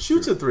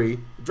 Shoots a 3,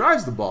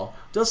 drives the ball,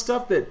 does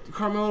stuff that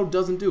Carmelo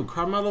doesn't do.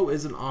 Carmelo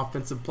is an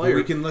offensive player.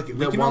 We can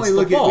only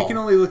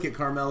look at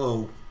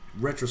Carmelo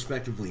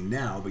retrospectively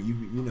now, but you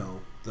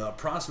know the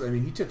prospect. I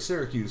mean, he took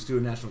Syracuse to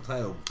a national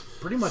title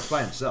pretty much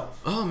by himself.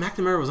 Oh,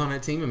 McNamara was on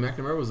that team, and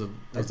McNamara was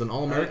an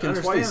All-American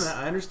twice.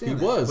 I understand.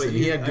 He was, and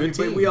he had good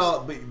teams.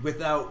 But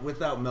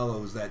without Melo,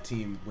 was that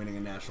team winning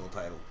a national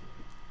title?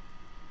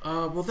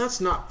 Well,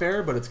 that's not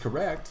fair, but it's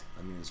correct.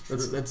 I mean, it's true.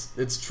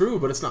 It's true,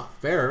 but it's not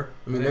fair.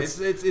 I mean, it's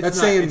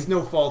saying it's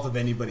no fault of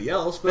anybody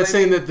else. But that's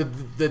saying that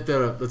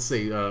the let's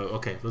say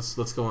okay,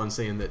 let's go on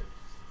saying that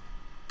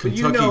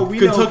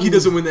Kentucky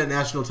doesn't win that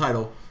national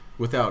title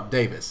without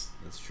Davis.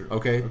 That's true.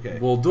 Okay.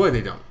 Well,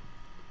 they don't.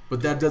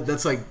 But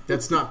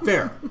that's not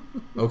fair.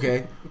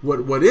 Okay.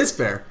 What is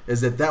fair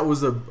is that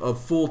was a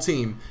full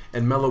team,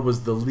 and Melo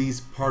was the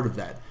least part of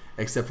that,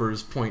 except for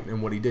his point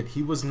and what he did.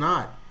 He was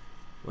not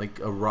like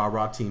a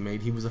rah-rah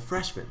teammate. He was a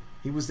freshman.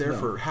 He was there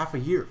for half a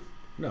year.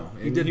 No,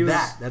 he did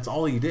that. That's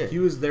all he did. He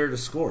was there to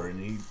score,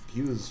 and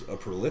he was a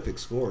prolific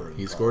scorer.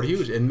 He scored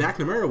huge, and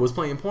McNamara was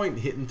playing point,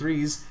 hitting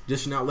threes,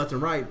 dishing out left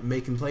and right,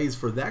 making plays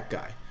for that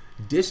guy,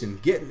 getting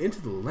into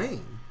the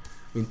lane.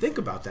 I mean, think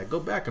about that. Go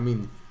back. I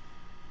mean,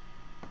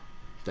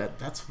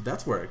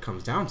 that's where it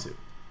comes down to.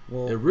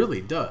 Well, it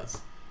really does.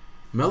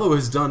 Melo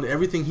has done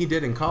everything he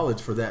did in college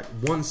for that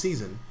one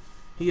season.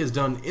 He has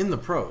done in the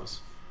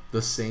pros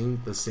the same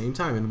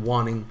time, and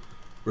wanting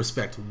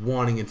respect,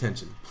 wanting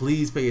attention.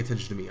 Please pay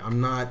attention to me.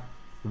 I'm not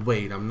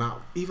Wade. I'm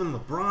not. Even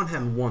LeBron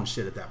hadn't won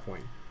shit at that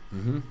point.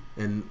 Mm-hmm.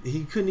 And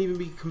he couldn't even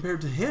be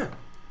compared to him.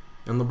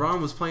 And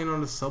LeBron was playing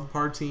on a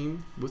subpar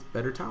team with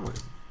better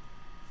talent.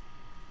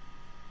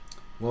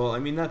 Well, I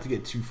mean, not to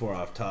get too far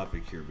off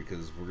topic here,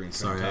 because we're going to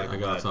try I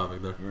got off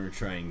topic there. We're going to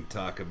try and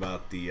talk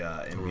about the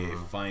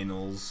NBA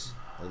Finals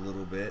a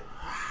little bit,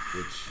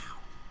 which,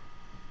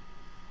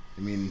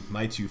 I mean,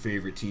 my two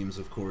favorite teams,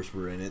 of course,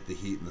 were in it, the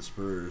Heat and the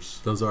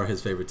Spurs. Those are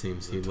his favorite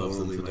teams. He loves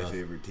them to death. Totally my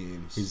favorite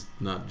teams. He's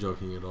not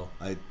joking at all.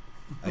 I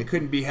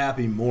couldn't be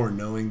happy more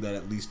knowing that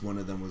at least one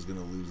of them was going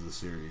to lose the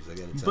series. I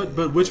got to tell you.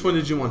 But which one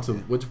did you want to?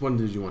 Which one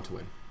did you want to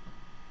win?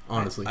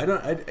 Honestly,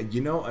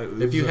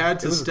 if you had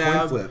to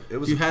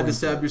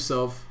stab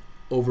yourself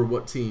over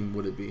what team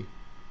would it be?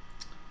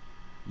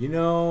 You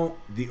know,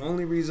 the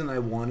only reason I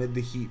wanted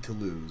the Heat to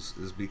lose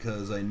is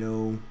because I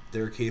know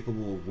they're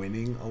capable of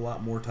winning a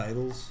lot more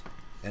titles,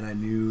 and I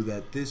knew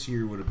that this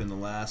year would have been the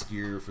last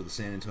year for the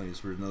San Antonio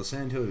Spurs. Now, the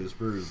San Antonio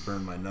Spurs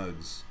burned my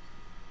nugs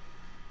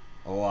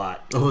a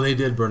lot. Oh, they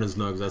did burn his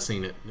nugs. I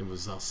seen it. It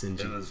was all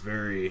singy. It was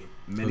very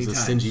many times. It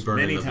was a singy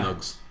burning of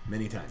nugs.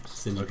 Many times.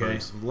 Singy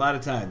burns. A lot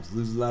of times.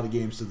 Lose a lot of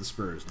games to the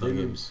Spurs.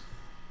 Games.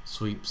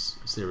 Sweeps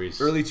series.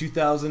 Early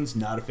 2000s,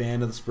 not a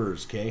fan of the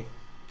Spurs, okay?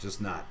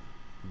 Just not.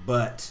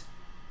 But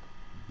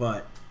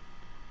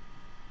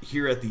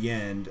here at the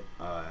end,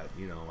 I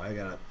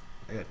got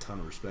a ton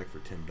of respect for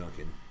Tim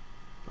Duncan.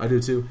 I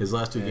do too. His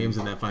last two games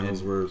in that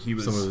finals were some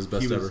of his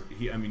best ever.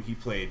 He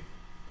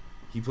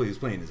was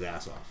playing his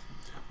ass off.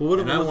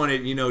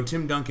 Well,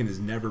 Tim Duncan is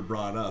never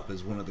brought up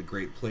as one of the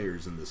great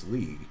players in this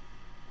league,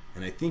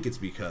 and I think it's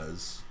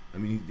because, I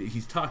mean,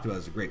 he's talked about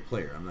as a great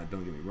player.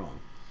 Don't get me wrong,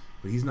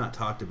 but he's not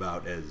talked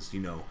about as,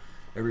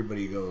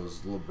 everybody goes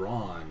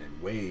LeBron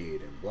and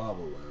Wade and blah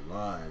blah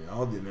blah and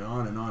on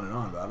and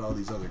on about all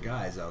these other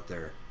guys out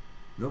there.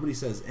 Nobody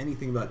says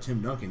anything about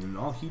Tim Duncan, and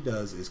all he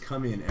does is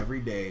come in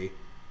every day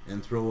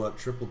and throw up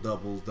triple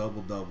doubles,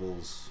 double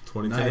doubles,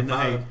 20, night and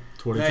night,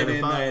 20, night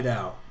in, night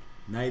out,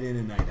 night in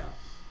and night out.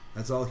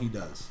 That's all he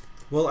does.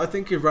 Well, I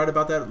think you're right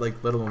about that.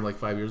 Like, let alone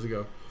 5 years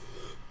ago,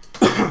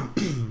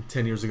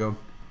 10 years ago,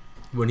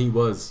 when he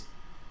was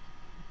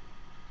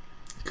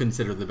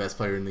considered the best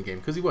player in the game,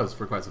 because he was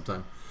for quite some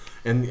time.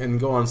 And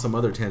go on some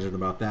other tangent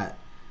about that.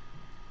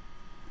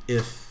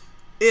 If,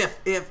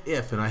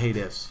 and I hate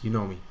ifs, you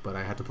know me, but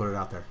I had to put it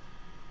out there.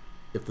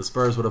 If the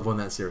Spurs would have won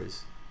that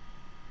series,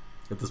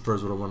 if the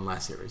Spurs would have won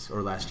last series,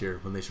 or last year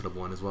when they should have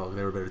won as well,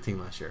 they were a better team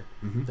last year.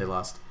 Mm-hmm. They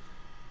lost.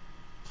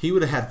 He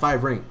would have had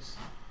 5 rings.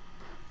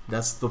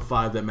 That's the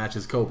 5 that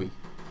matches Kobe.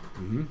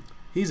 Mm-hmm.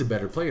 He's a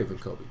better player than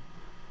Kobe.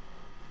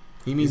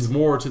 He means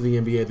more to the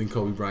NBA than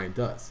Kobe Bryant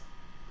does.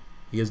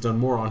 He has done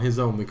more on his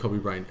own than Kobe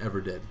Bryant ever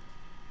did.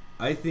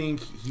 I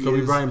think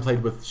Kobe Bryant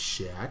played with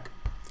Shaq.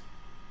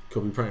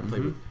 Kobe Bryant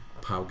played with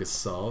Pau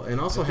Gasol,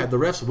 and also had the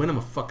refs win him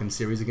a fucking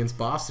series against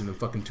Boston in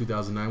fucking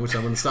 2009, which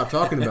I'm going to stop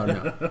talking about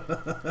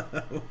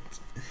now.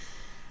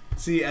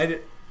 See,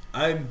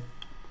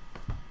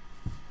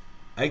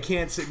 I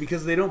can't say,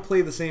 because they don't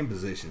play the same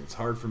position. It's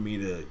hard for me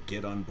to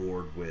get on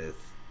board with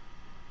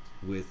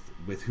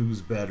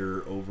who's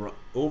better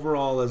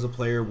overall as a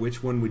player.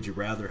 Which one would you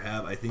rather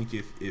have? I think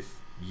if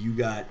you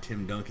got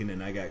Tim Duncan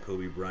and I got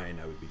Kobe Bryant,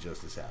 I would be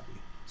just as happy.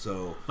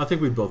 So I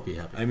think we'd both be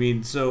happy.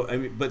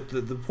 But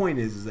the point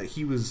is that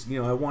he was,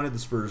 I wanted the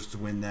Spurs to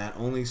win that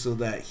only so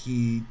that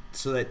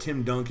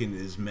Tim Duncan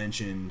is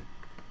mentioned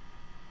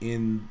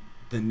in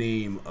the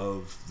name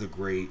of the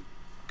great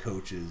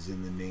coaches,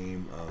 in the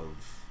name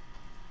of,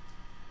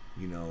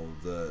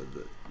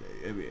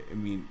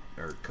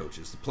 our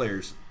coaches, the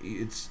players.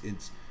 It's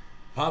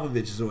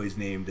Popovich is always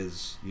named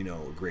as,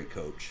 a great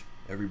coach.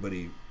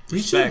 Everybody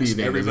respects.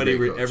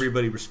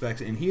 Everybody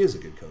respects, and he is a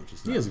good coach.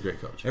 He is a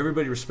great coach.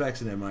 Everybody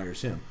respects and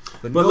admires him,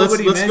 but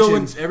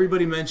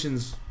everybody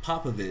mentions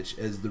Popovich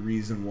as the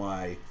reason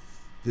why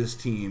this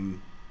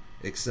team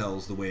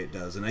excels the way it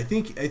does. And I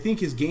think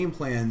his game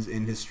plans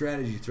and his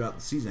strategy throughout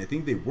the season, I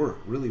think they work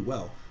really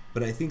well.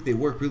 But I think they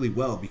work really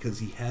well because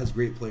he has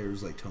great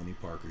players like Tony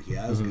Parker. He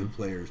has good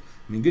players.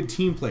 I mean, good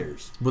team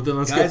players. But then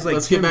let's Guys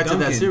get Tim back to that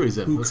Duncan, series.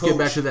 Then who let's get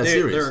back to that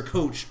series. They're a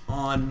coach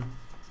on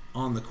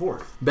the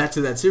court. Back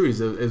to that series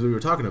as we were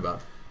talking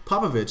about.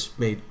 Popovich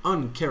made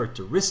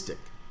uncharacteristic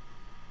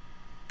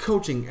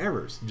coaching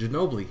errors.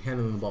 Ginobili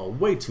handling the ball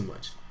way too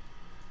much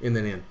in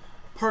the end.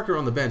 Parker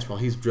on the bench while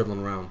he's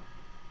dribbling around,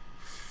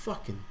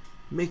 fucking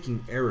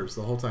making errors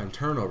the whole time,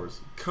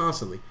 turnovers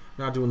constantly,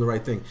 not doing the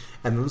right thing.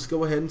 And then let's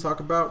go ahead and talk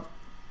about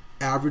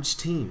average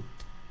team.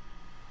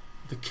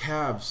 The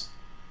Cavs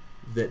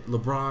that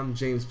LeBron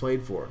James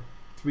played for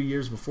 3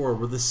 years before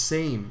were the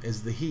same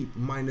as the Heat,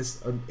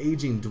 minus an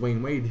aging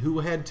Dwayne Wade, who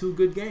had 2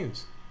 good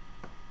games.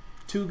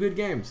 2 good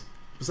games.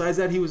 Besides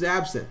that, he was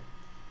absent,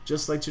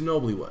 just like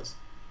Ginobili was.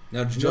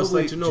 Now,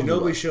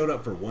 Ginobili showed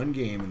up for 1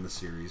 game in the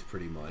series,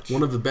 pretty much.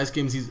 One of the best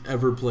games he's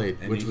ever played.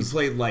 And he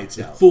played lights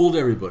out. It fooled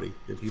everybody.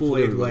 He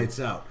played lights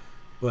out.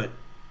 But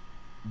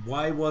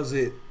why was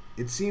it...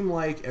 It seemed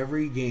like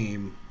every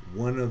game,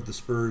 one of the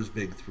Spurs'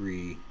 big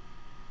 3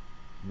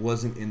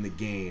 wasn't in the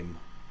game,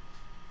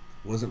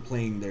 wasn't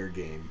playing their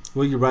game.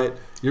 Well, you're right.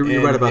 You're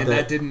right about that. And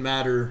that didn't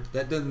matter.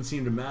 That doesn't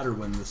seem to matter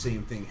when the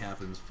same thing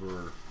happens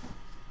for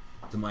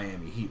the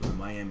Miami Heat. When the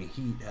Miami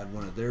Heat had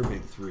one of their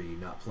big 3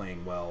 not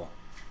playing well,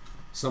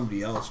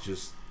 somebody else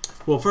just...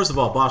 Well, first of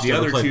all, Bosh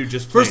never played.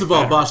 First of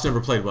all, Bosh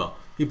never played well.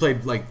 He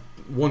played like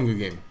 1 good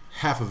game,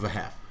 half of a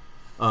half.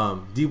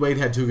 D Wade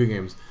had 2 good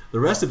games. The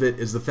rest of it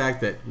is the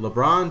fact that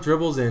LeBron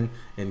dribbles in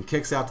and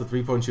kicks out the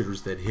 3-point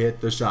shooters that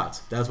hit the shots.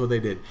 That's what they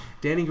did.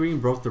 Danny Green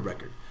broke the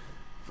record.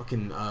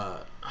 Fucking,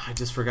 I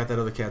just forgot that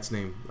other cat's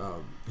name.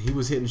 He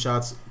was hitting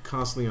shots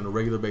constantly on a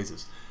regular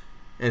basis,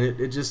 and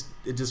it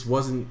just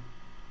wasn't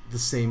the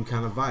same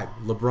kind of vibe.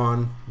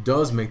 LeBron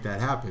does make that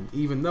happen,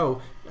 even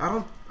though I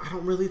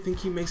don't really think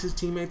he makes his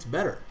teammates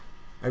better.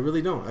 I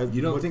really don't.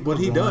 You don't think what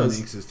LeBron he does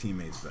makes his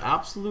teammates better?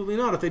 Absolutely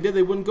not. If they did,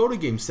 they wouldn't go to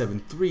Game 7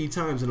 3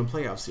 times in a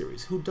playoff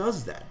series. Who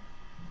does that?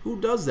 Who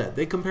does that?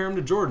 They compare him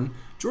to Jordan.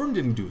 Jordan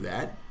didn't do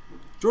that.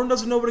 Jordan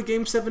doesn't know what a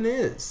Game 7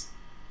 is.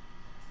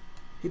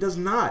 He does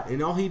not.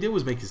 And all he did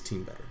was make his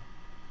team better.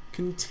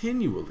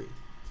 Continually.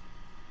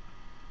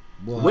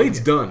 Well, Wade's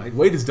done.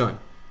 Wade is done.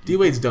 D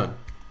Wade's done.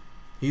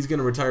 He's going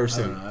to retire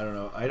soon. I don't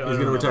know. He's going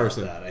to retire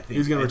soon.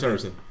 He's going to retire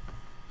soon.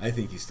 I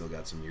think he's still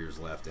got some years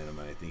left in him,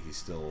 and I think he's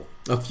still...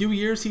 A few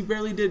years, he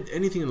barely did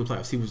anything in the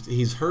playoffs.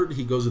 He's hurt,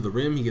 he goes to the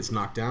rim, he gets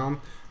knocked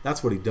down.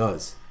 That's what he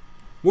does.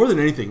 More than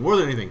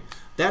anything.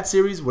 That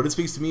series, what it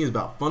speaks to me is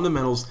about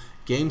fundamentals,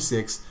 Game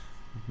 6,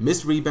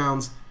 missed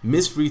rebounds,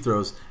 missed free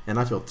throws, and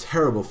I feel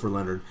terrible for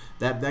Leonard.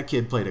 That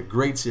kid played a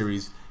great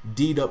series,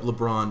 D'd up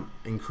LeBron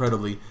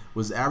incredibly,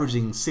 was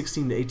averaging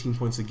 16 to 18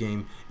 points a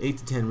game, 8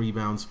 to 10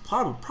 rebounds,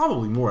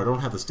 probably more. I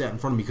don't have the stat in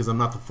front of me because I'm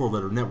not the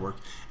 4-letter network.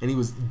 And he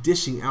was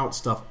dishing out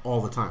stuff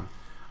all the time.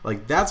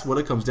 Like, that's what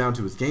it comes down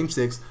to. Is Game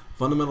 6,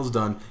 fundamentals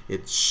done.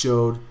 It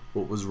showed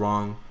what was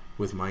wrong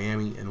with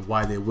Miami and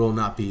why they will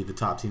not be the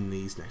top team in the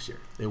East next year.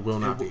 They will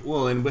not be.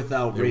 Well, and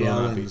without Ray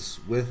Allen's,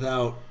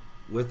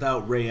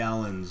 Ray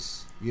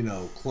Allen's,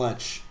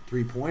 clutch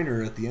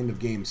 3-pointer at the end of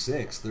Game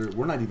 6,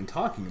 we're not even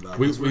talking about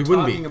this. We're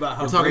talking about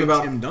how great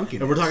Tim Duncan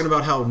is. And we're talking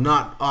about how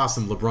not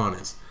awesome LeBron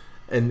is.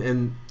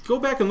 And go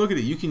back and look at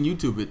it. You can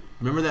YouTube it.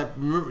 Remember that?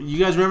 You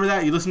guys remember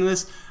that? You listen to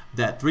this?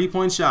 That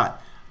 3-point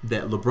shot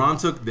that LeBron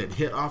took that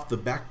hit off the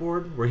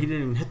backboard where he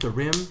didn't even hit the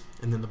rim,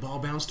 and then the ball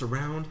bounced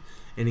around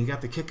and he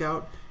got the kick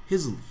out.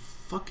 His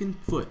fucking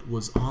foot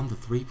was on the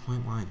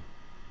 3-point line.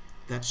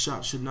 That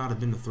shot should not have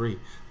been a 3.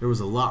 There was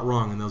a lot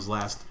wrong in those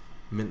last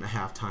minute and a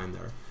half time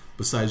there.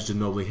 Besides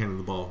Ginobili handling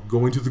the ball,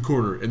 going to the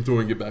corner and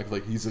throwing it back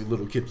like he's a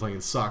little kid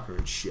playing soccer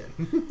and shit.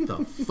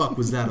 The fuck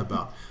was that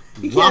about?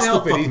 Lost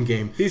the fucking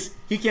game.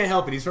 He can't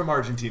help it. He's from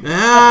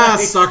Argentina.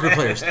 Soccer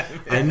players.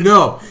 I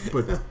know,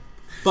 but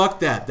fuck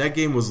that. That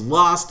game was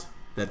lost.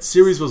 That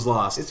series was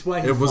lost. It's why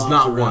it was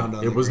not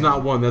won. It was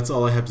not won. That's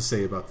all I have to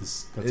say about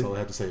this. All I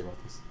have to say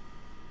about this.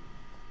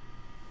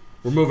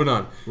 We're moving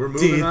on.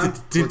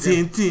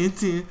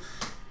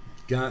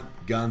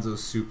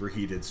 Gonzo's super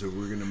heated, so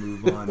we're gonna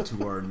move on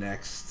to our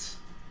next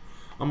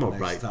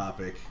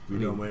topic. We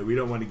don't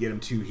want to get him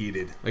too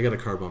heated. I got a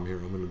car bomb here.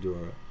 I'm gonna do all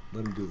right.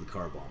 Let him do the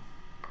car bomb.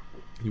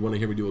 You want to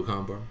hear me do a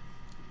car bomb?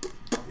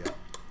 Yeah,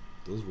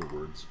 those were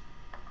words.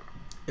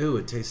 Ew,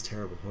 it tastes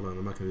terrible. Hold on,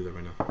 I'm not gonna do that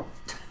right now.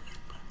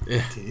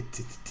 Yeah, it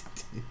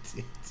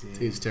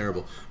tastes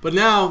terrible. But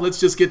now let's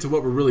just get to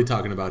what we're really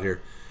talking about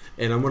here.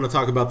 And I'm going to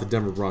talk about the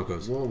Denver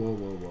Broncos. Whoa.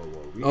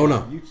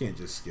 No. You can't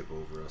just skip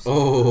over us.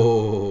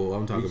 Oh,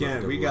 I'm talking about the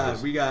Denver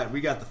Broncos. We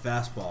got the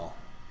fastball.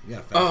 You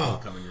got a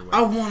fastball coming your way.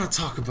 I want to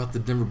talk about the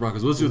Denver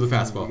Broncos. Let's do the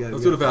fastball.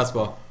 Let's do the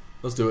fastball.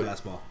 Let's do it.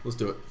 Fastball. Let's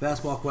do it.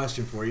 Fastball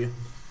question for you.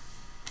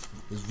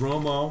 Is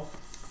Romo,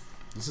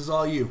 this is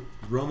all you,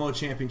 Romo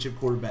championship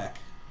quarterback?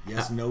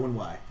 Yes, no, and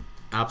why?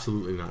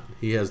 Absolutely not.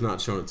 He has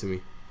not shown it to me.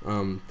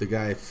 The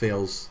guy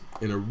fails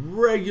in a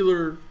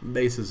regular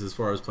basis as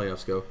far as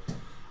playoffs go.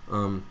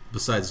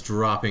 Besides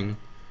dropping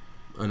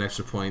an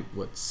extra point,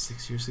 5,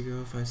 6 years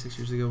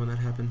ago when that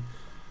happened?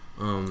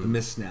 The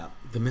missed snap.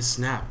 The missed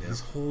snap. Yep. He's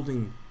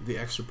holding the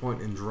extra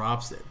point and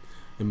drops it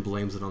and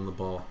blames it on the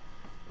ball.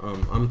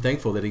 I'm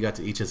thankful that he got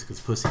to eat Jessica's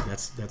pussy.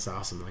 That's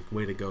awesome. Like,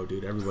 way to go,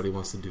 dude. Everybody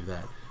wants to do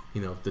that.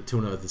 You know, the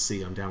tuna of the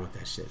sea. I'm down with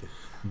that shit.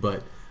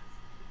 But,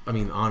 I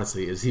mean,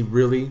 honestly, is he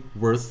really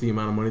worth the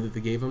amount of money that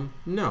they gave him?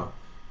 No.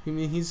 I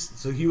mean, he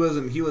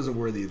wasn't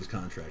worthy of his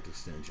contract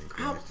extension.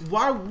 Correct?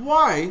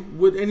 Why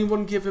would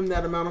anyone give him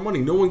that amount of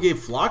money? No one gave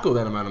Flacco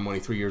that amount of money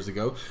 3 years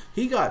ago.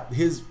 He got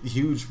his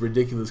huge,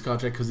 ridiculous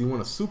contract because he won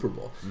a Super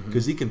Bowl.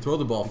 Because he can throw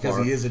the ball far.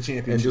 Because he is a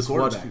championship and just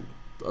quarterback.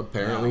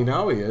 Apparently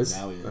now he is.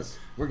 Now he is.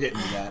 We're getting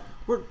to that.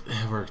 We're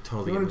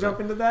totally. You want to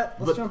jump into that?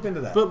 Let's jump into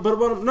that. But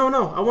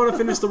no. I want to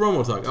finish the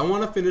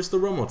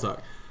Romo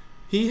talk.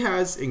 He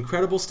has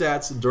incredible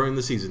stats during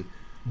the season,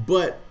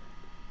 but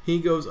he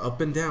goes up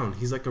and down.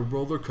 He's like a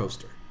roller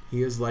coaster.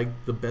 He is like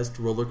the best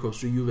roller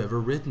coaster you've ever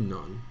ridden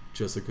on,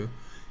 Jessica.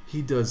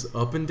 He does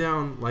up and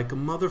down like a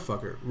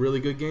motherfucker. Really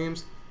good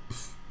games,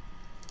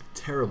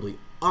 terribly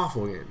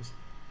awful games.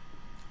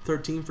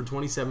 13 for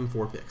 27,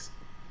 4 picks.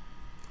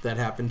 That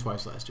happened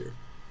twice last year.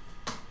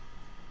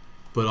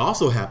 But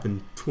also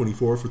happened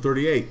 24 for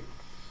 38.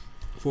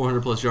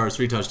 400 plus yards,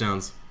 3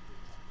 touchdowns.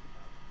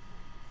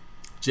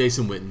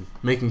 Jason Witten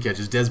making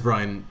catches. Des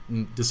Bryant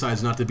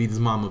decides not to beat his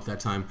mom up that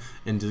time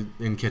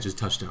and catches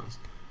touchdowns.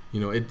 You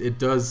know, it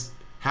does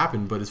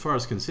happen, but as far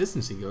as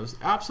consistency goes,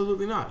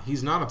 absolutely not.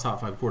 He's not a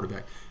top 5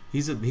 quarterback.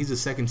 He's a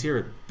second tier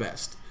at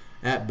best.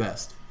 At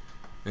best.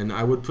 And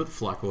I would put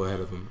Flacco ahead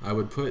of him. I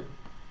would put,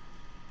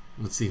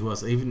 let's see who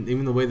else.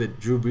 Even the way that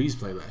Drew Brees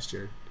played last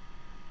year.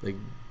 Like,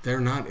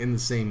 they're not in the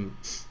same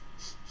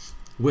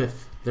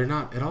whiff. They're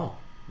not at all.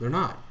 They're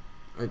not.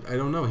 I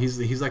don't know.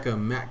 He's like a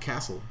Matt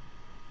Castle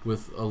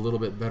with a little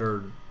bit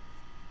better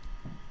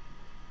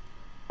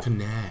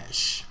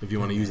panache, if you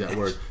want to use that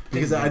word.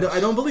 Because I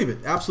don't believe it.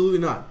 Absolutely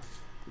not.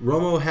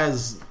 Romo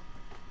has...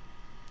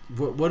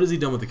 What has he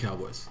done with the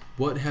Cowboys?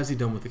 What has he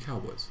done with the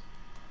Cowboys?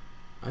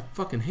 I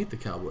fucking hate the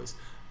Cowboys.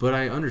 But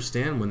I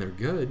understand when they're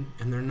good,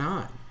 and they're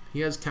not.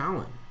 He has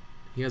talent.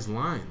 He has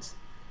lines.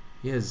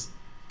 He has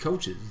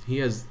coaches. He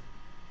has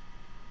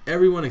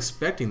everyone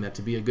expecting that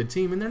to be a good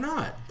team, and they're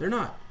not. They're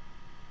not.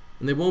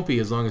 And they won't be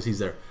as long as he's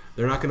there.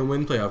 They're not going to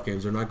win playoff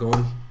games. They're not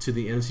going to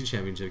the NFC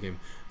Championship game.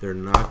 They're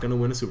not going to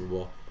win a Super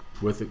Bowl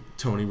with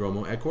Tony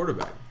Romo at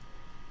quarterback.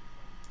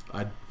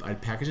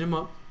 I'd package him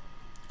up,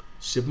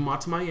 ship him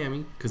out to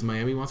Miami, because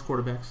Miami wants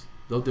quarterbacks.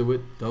 They'll do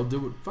it.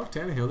 Fuck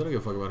Tannehill. They don't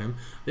give a fuck about him.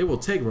 They will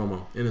take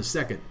Romo in a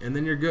second, and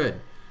then you're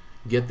good.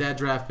 Get that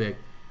draft pick.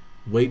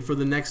 Wait for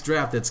the next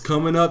draft that's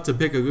coming up to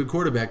pick a good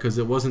quarterback, because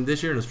it wasn't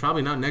this year and it's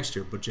probably not next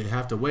year. But you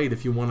have to wait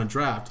if you want to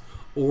draft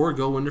or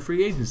go into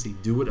free agency.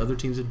 Do what other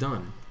teams have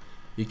done.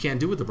 You can't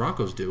do what the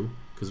Broncos do,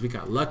 because we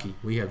got lucky.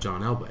 We have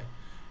John Elway.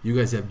 You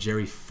guys have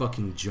Jerry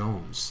fucking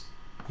Jones.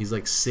 He's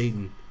like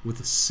Satan with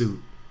a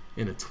suit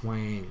and a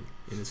twang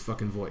in his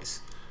fucking voice.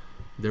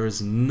 There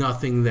is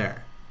nothing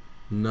there.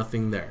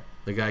 Nothing there.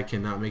 The guy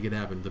cannot make it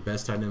happen. The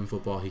best tight end in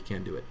football, he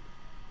can't do it.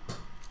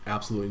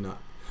 Absolutely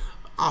not.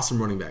 Awesome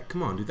running back.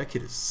 Come on, dude. That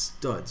kid is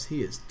studs.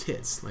 He is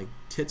tits. Like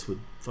tits with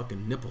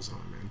fucking nipples on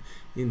him, man.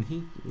 And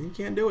he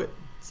can't do it.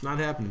 It's not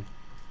happening.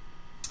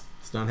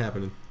 It's not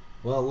happening.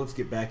 Well, let's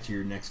get back to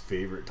your next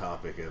favorite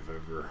topic of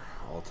ever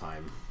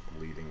all-time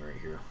leading right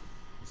here.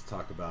 Let's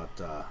talk about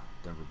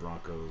Denver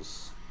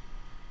Broncos,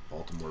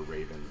 Baltimore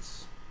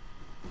Ravens.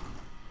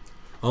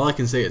 All I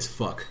can say is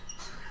fuck.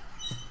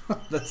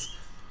 That's,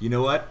 you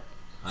know what?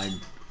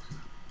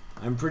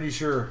 I'm pretty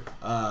sure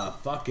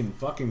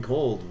fucking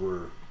cold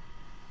were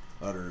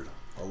uttered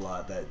a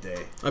lot that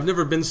day. I've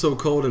never been so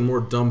cold and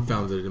more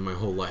dumbfounded in my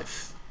whole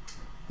life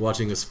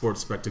watching a sports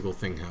spectacle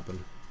thing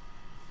happen.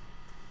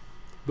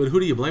 But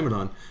who do you blame it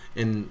on?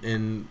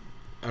 And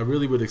I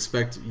really would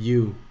expect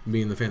you,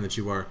 being the fan that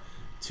you are,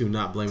 to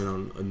not blame it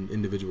on an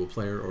individual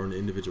player or an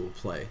individual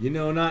play. You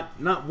know, not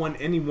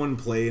any one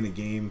play in a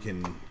game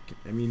can.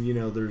 I mean, you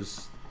know,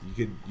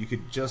 you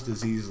could just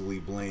as easily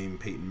blame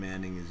Peyton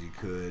Manning as you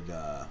could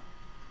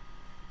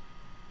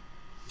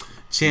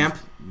Champ,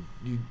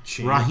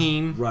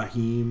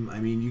 Raheem. I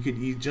mean, you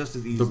could just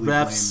as easily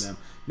blame them.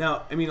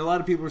 Now, I mean, a lot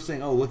of people are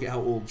saying, "Oh, look at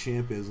how old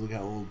Champ is. Look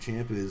how old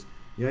Champ is."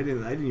 You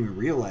know, I didn't even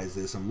realize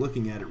this. I'm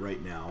looking at it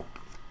right now.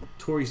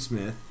 Torrey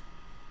Smith,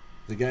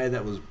 the guy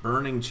that was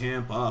burning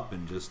Champ up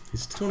and just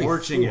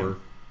torching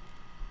him,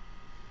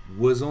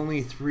 was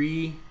only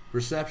 3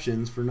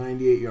 receptions for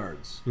 98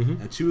 yards.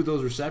 Mm-hmm. And 2 of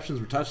those receptions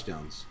were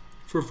touchdowns.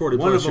 For 40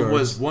 one plus of them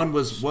yards.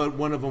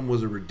 One of them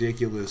was a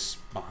ridiculous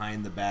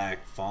behind the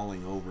back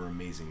falling over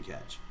amazing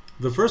catch.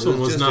 The first one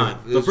was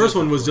not. The first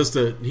one was just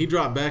he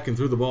dropped back and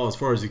threw the ball as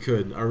far as he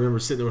could. I remember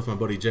sitting there with my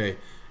buddy Jay,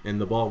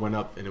 and the ball went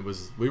up, and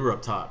we were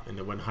up top, and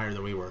it went higher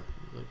than we were.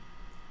 Like,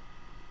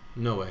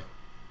 no way.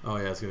 Oh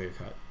yeah, it's gonna get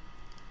caught.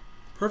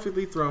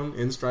 Perfectly thrown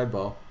in stride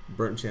ball,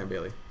 Burton Champ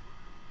Bailey.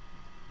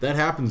 That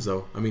happens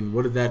though. I mean,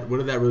 what did that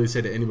really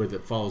say to anybody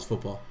that follows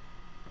football?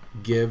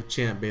 Give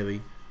Champ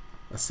Bailey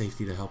a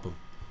safety to help him.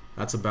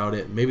 That's about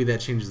it. Maybe that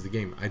changes the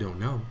game. I don't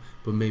know,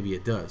 but maybe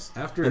it does.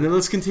 And then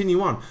let's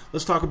continue on.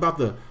 Let's talk about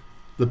the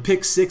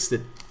pick six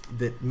that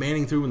that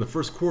Manning threw in the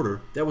first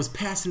quarter that was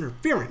pass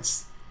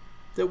interference.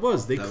 They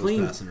was pass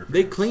interference.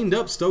 They cleaned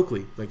up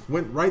Stokely, like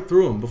went right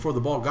through him before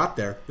the ball got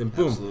there. Then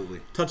boom,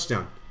 Absolutely.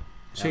 Touchdown,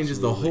 changes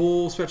Absolutely. the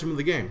whole spectrum of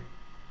the game.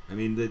 I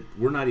mean,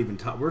 we're not even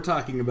we're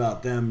talking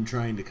about them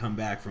trying to come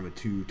back from a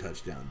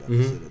 2-touchdown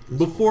deficit at this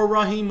Before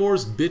point. Raheem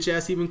Moore's bitch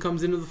ass even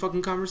comes into the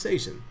fucking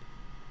conversation.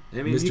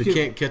 I mean, Mr.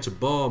 Can't catch a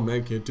ball,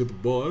 man can't tip a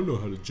ball. I don't know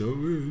how to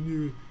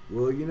jump.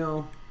 Well,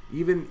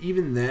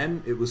 even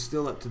then, it was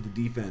still up to the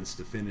defense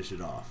to finish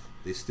it off.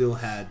 They still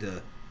had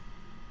to.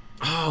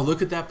 Oh,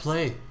 look at that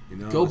play.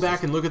 Go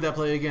back and look at that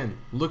play again.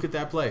 Look at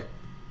that play.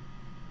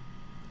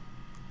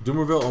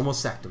 Dumerville almost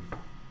sacked him.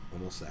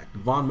 Almost sacked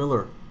him. Von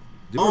Miller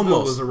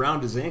Dumerville was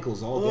around his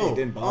ankles all day.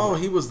 Didn't bother.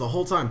 He was the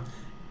whole time.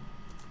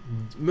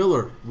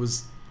 Miller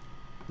was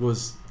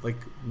like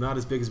not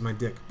as big as my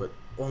dick, but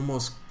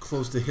almost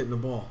close to hitting the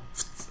ball.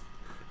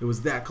 It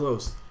was that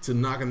close to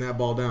knocking that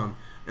ball down.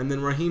 And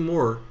then Raheem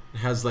Moore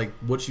has like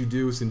what you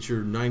do since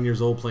you're 9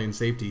 years old playing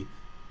safety,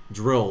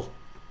 drill,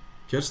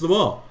 catch the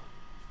ball,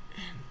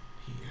 and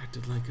he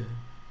acted like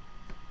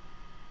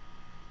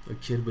a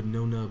kid with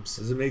no nubs.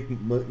 Does it make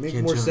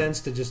more sense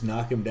to just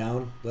knock him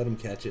down, let him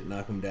catch it,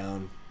 knock him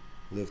down,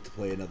 live to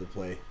play another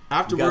play?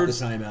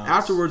 Afterwards, you got the timeouts.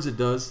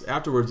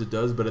 Afterwards it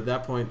does. But at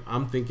that point,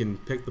 I'm thinking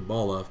pick the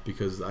ball up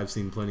because I've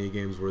seen plenty of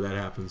games where that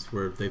happens,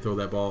 where they throw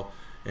that ball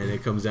and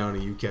it comes down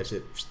and you catch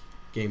it.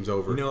 Game's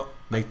over.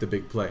 Make the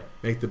big play.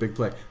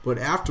 But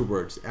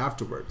afterwards,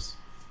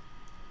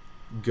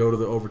 go to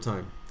the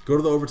overtime.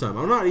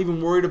 I'm not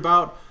even worried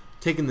about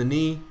taking the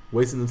knee,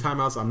 wasting the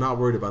timeouts. I'm not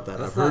worried about that.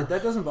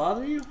 That doesn't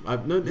bother you?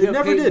 It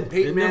never did.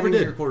 Peyton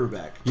Manning's your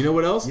quarterback. You know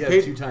what else? You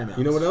have 2 timeouts.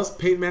 You know what else?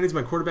 Peyton Manning's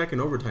my quarterback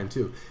in overtime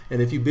too.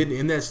 And if you've been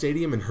in that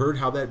stadium and heard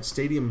how that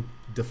stadium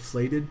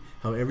deflated,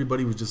 how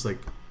everybody was just like,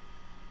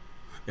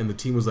 and the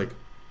team was like,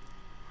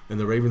 and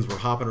the Ravens were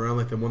hopping around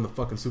like they won the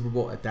fucking Super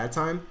Bowl at that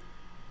time,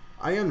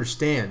 I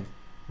understand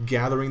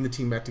gathering the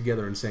team back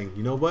together and saying,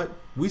 you know what?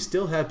 We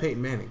still have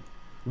Peyton Manning.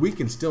 We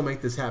can still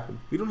make this happen.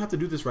 We don't have to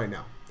do this right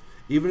now.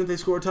 Even if they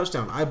score a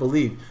touchdown, I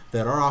believe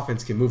that our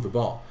offense can move the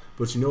ball.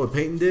 But you know what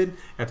Peyton did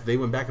after they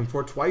went back and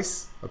forth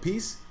twice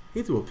apiece?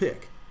 He threw a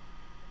pick.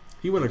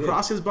 He went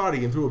across his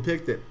body and threw a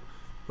pick that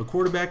a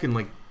quarterback in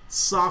like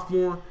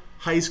sophomore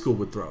high school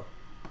would throw.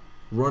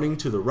 Running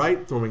to the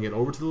right, throwing it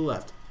over to the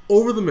left.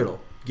 Over the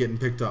middle, getting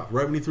picked off.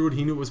 Right when he threw it,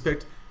 he knew it was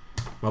picked.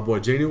 My boy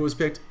Jay knew it was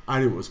picked. I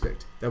knew it was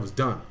picked. That was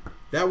done.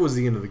 That was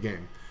the end of the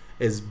game.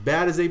 As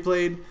bad as they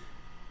played,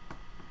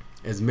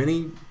 as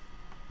many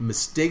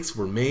mistakes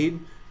were made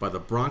by the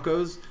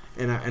Broncos,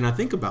 and I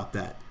think about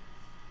that.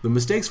 The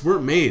mistakes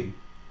weren't made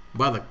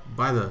by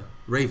the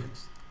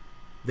Ravens.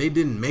 They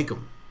didn't make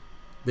them.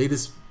 They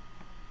just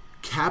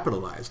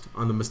capitalized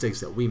on the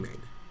mistakes that we made.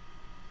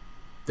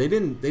 They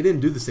didn't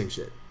do the same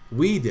shit.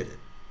 We did it.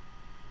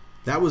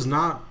 That was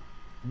not.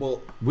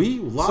 Well, we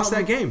lost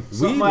that game.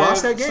 Something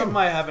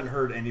I haven't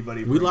heard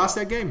anybody. We lost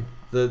that game.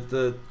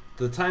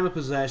 The time of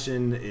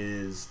possession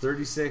is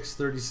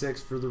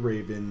 36-36 for the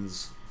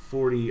Ravens,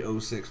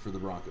 40-06 for the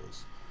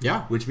Broncos.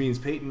 Yeah. Which means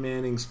Peyton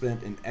Manning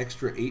spent an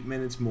extra 8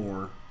 minutes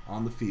more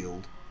on the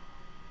field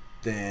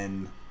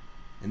and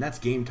that's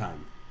game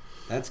time.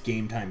 That's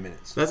game time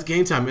minutes. That's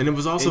game time. And it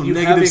was also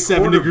negative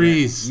 7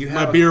 degrees.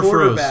 My beer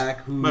froze.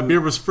 My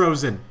beer was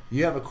frozen.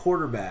 You have a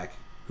quarterback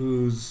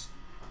whose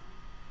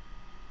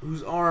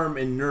arm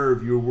and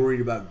nerve you were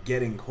worried about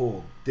getting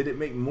cold. Did it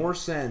make more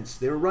sense?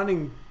 They were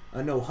running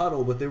a no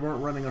huddle, but they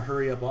weren't running a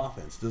hurry up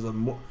offense.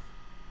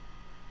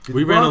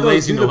 We ran a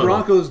lazy no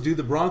huddle. Do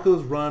the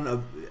Broncos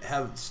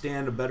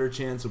stand a better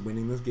chance of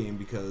winning this game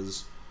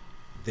because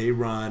they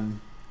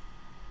run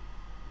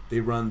a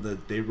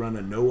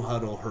no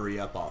huddle hurry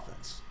up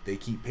offense. They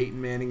keep Peyton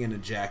Manning in a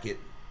jacket.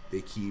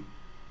 They keep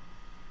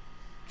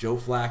Joe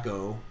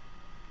Flacco.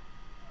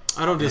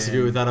 I don't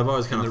disagree with that. I've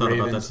always kind of thought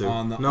about that too.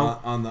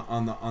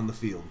 On the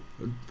field.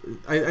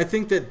 I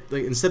think that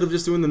like, instead of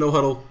just doing the no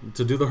huddle,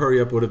 to do the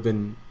hurry up would have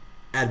been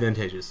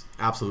advantageous.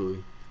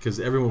 Absolutely. Because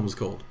everyone was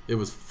cold. It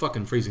was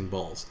fucking freezing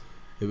balls.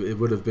 It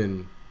would have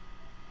been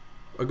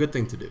a good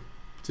thing to do.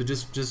 To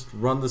just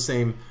run the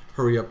same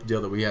hurry up deal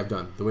that we have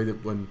done. The way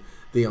that when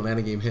the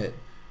Atlanta game hit,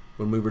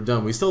 when we were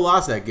done, we still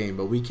lost that game,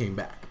 but we came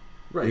back.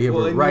 Right. We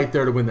were right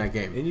there to win that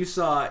game. And you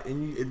saw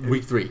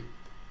week 3,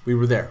 we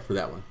were there for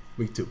that one.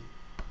 Week 2,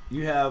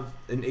 you have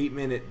an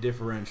 8-minute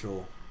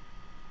differential,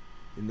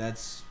 and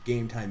that's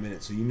game time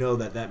minutes. So you know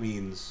that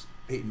means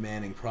Peyton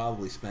Manning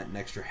probably spent an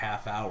extra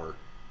half hour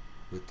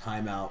with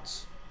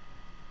timeouts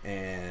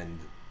and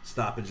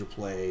stoppage of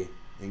play,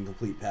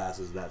 incomplete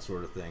passes, that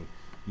sort of thing.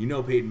 You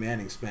know Peyton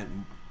Manning spent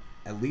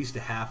at least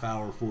a half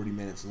hour, 40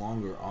 minutes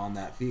longer on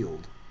that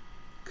field.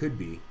 Could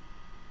be.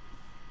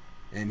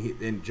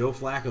 And Joe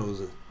Flacco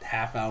is a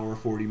half hour,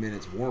 40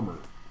 minutes warmer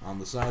on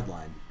the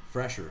sideline,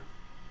 fresher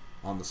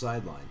on the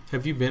sideline.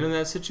 Have you been in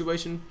that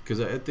situation? Because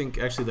I think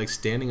actually like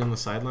standing on the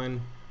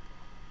sideline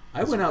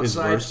I went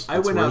outside.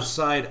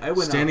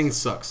 Standing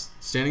sucks.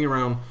 Standing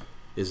around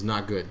is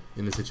not good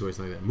in a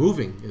situation like that.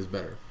 Moving is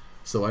better.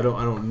 So I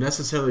don't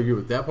necessarily agree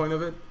with that point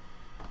of it.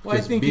 Well,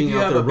 I think being if you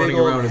out have there a big running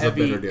old around is a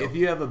heavy, better deal. if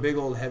you have a big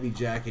old heavy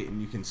jacket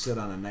and you can sit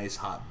on a nice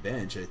hot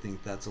bench, I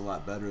think that's a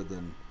lot better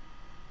than.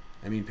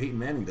 I mean, Peyton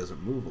Manning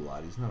doesn't move a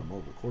lot. He's not a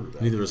mobile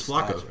quarterback. Neither He's is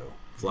Flacco. Stacho.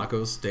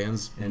 Flacco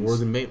stands And more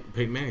than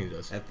Peyton Manning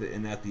does. At the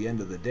end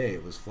of the day,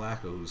 it was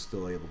Flacco who's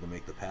still able to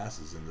make the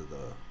passes into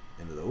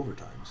the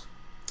overtimes.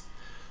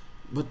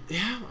 But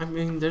yeah, I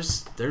mean,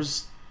 there's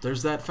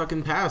that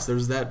fucking pass.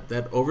 There's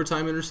that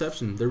overtime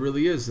interception. There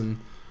really is, and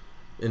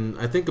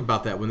I think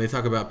about that when they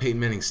talk about Peyton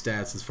Manning's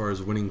stats as far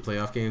as winning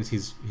playoff games.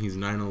 He's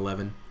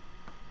 9-11.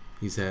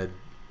 He's had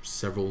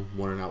several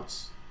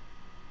 1-and-outs.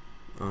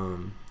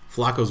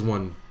 Flacco's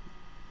won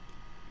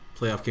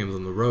playoff games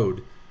on the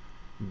road,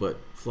 but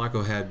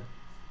Flacco had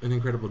an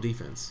incredible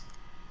defense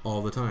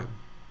all the time.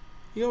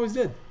 He always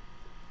did.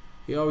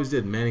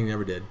 Manning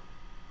never did.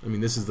 I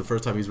mean, this is the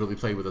first time he's really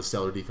played with a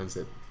stellar defense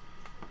that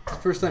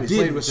First time he's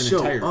played with an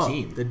entire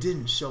team that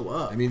didn't show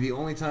up. I mean, the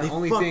only time,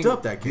 They fucked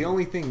up that game. The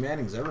only thing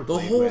Manning's ever The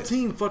played whole with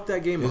team fucked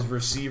that game is up.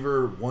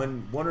 receiver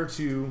one or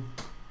two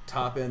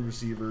top end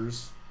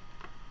receivers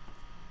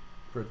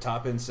for a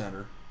top end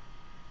center,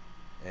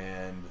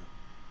 and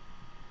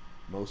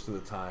most of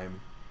the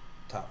time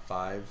top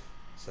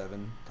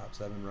 7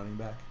 running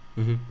back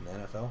Mm-hmm. in the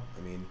NFL.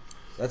 I mean,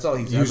 that's all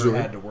he's Usually.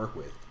 ever had to work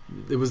with.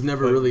 It was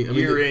never But really. I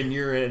mean,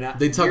 year in.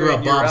 they talk year about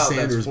in, year Bob out,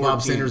 Sanders. that's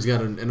Bob 14. Sanders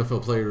got an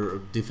NFL player,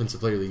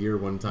 defensive player of the year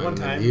one time, One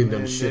and time, then he hadn't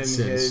done and shit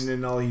since. And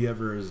then all he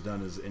ever has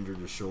done is injured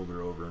his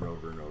shoulder over and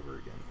over and over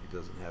again. He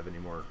doesn't have any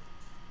more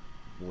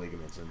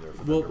ligaments in there.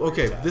 For Well, them to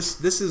okay, reattach.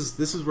 this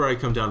is where I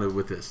come down to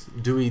with this.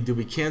 Do we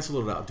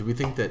cancel it out? Do we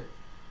think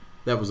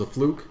that was a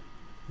fluke?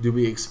 Do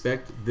we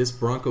expect this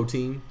Bronco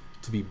team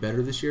to be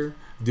better this year?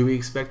 Do we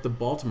expect the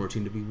Baltimore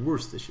team to be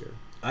worse this year?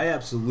 I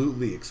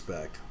absolutely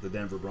expect the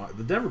Denver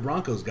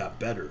Broncos got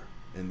better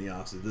in the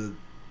offseason.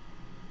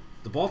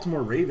 The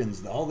Baltimore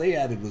Ravens, all they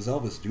added was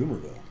Elvis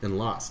Dumervil. And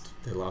lost.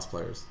 They lost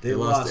players. They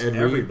lost Ed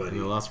Reed, everybody. and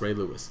they lost Ray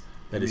Lewis.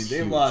 That is they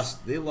huge.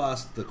 lost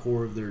the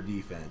core of their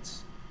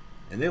defense.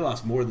 And they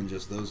lost more than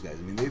just those guys.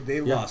 I mean,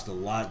 they lost a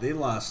lot. They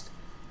lost,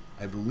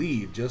 I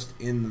believe, just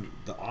in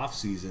the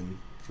offseason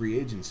free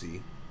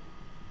agency,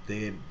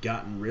 they had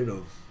gotten rid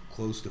of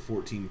close to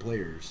 14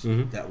 players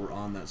that were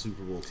on that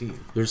Super Bowl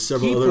team. There's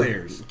several Key other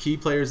players. key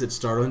players that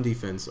start on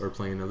defense are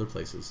playing other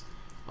places.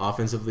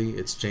 Offensively,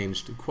 it's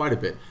changed quite a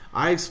bit.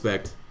 I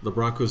expect the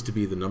Broncos to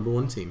be the number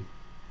one team.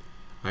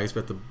 I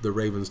expect the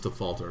Ravens to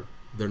falter.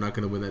 They're not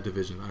going to win that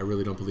division. I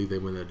really don't believe they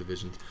win that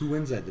division. Who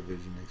wins that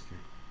division next year?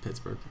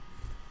 Pittsburgh.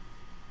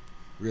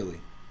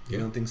 Really? You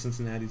Yeah. don't think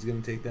Cincinnati's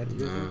going to take that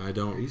division? I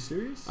don't. Are you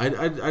serious? I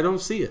don't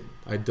see it.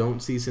 I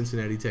don't see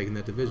Cincinnati taking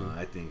that division.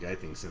 I think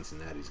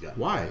Cincinnati's gotten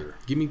Why? better.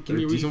 Give me a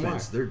reason why.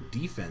 Their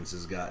defense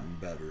has gotten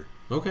better.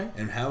 Okay.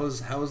 And how has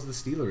the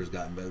Steelers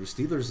gotten better?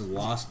 Steelers have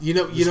lost. You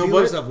know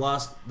what?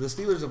 The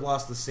Steelers have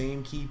lost the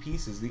same key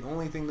pieces. The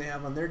only thing they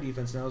have on their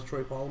defense now is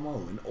Troy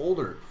Polamalu, an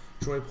older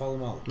Troy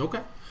Polamalu.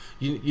 Okay.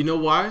 You know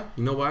why?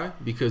 You know why?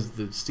 Because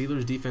the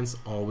Steelers defense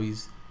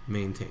always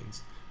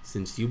maintains.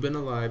 Since you've been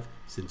alive,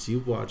 since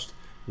you've watched,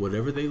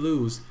 whatever they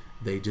lose,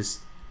 they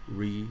just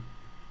reinstitute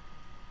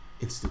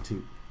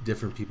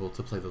different people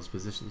to play those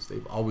positions.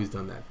 They've always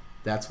done that.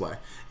 That's why.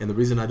 And the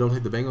reason I don't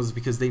hate the Bengals is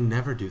because they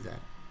never do that.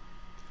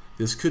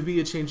 This could be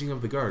a changing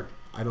of the guard.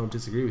 I don't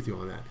disagree with you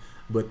on that.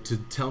 But to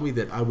tell me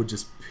that I would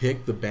just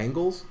pick the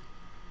Bengals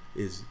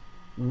is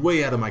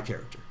way out of my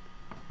character.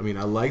 I mean,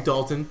 I like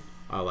Dalton.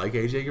 I like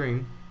AJ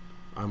Green.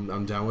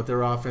 I'm down with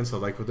their offense. I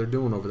like what they're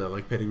doing over there. I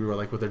like Pettigrew. I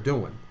like what they're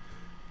doing.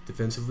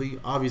 Defensively,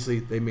 obviously,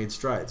 they made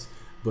strides.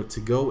 But to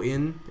go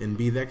in and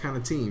be that kind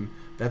of team,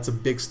 that's a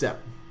big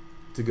step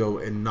to go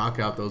and knock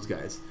out those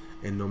guys.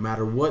 And no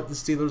matter what the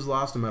Steelers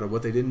lost, no matter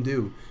what they didn't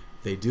do,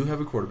 they do have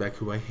a quarterback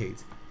who I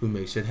hate, who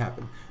makes shit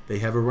happen. They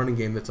have a running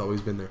game that's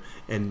always been there.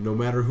 And no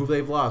matter who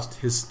they've lost,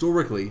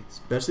 historically,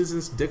 especially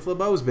since Dick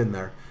LeBeau's been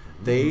there,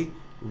 they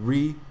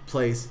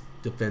replace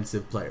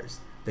defensive players.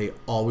 They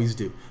always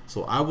do.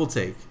 So I will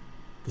take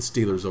the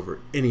Steelers over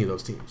any of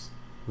those teams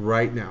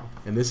right now.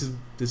 And this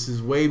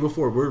is way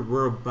before.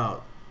 We're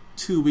about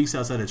 2 weeks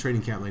outside of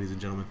training camp, ladies and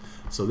gentlemen.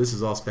 So this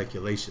is all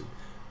speculation.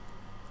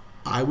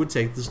 I would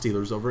take the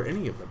Steelers over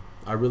any of them.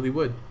 I really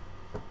would.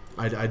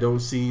 I don't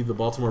see the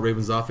Baltimore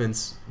Ravens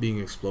offense being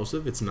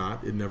explosive. It's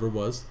not. It never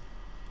was.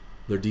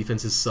 Their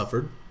defense has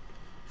suffered.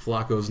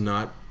 Flacco's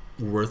not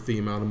worth the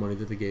amount of money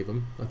that they gave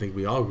him. I think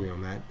we all agree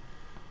on that.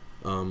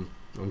 I'm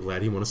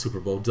glad he won a Super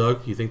Bowl.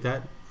 Doug, you think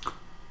that?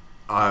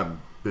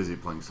 I'm busy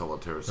playing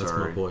solitaire.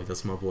 Sorry.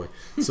 That's my boy.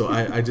 So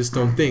I just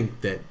don't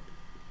think that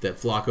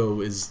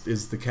Flacco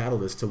is the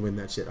catalyst to win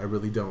that shit. I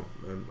really don't.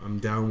 I'm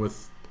down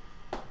with.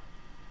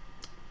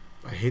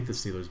 I hate the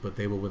Steelers, but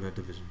they will win that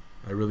division.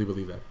 I really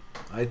believe that.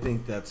 I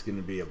think that's going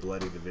to be a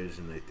bloody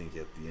division. I think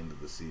at the end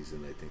of the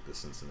season, I think the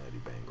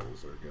Cincinnati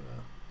Bengals are going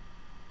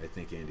to. I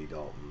think Andy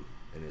Dalton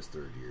in his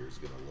third year is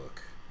going to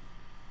look.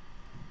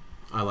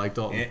 I like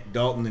Dalton.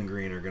 Dalton and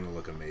Green are going to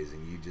look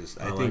amazing.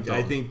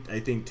 I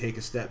think take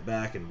a step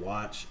back and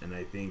watch, and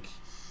I think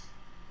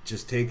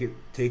just take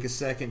a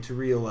second to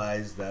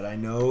realize that I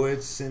know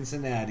it's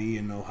Cincinnati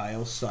and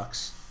Ohio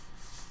sucks.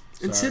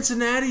 And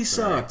Cincinnati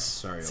sucks.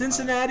 Sorry,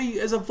 Cincinnati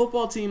as a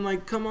football team,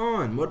 like, come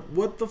on.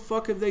 What the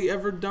fuck have they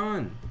ever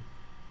done?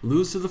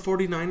 Lose to the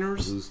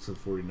 49ers? Lose to the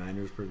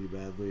 49ers pretty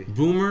badly.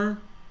 Boomer,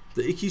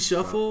 the Icky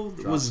Shuffle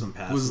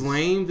was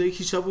lame. The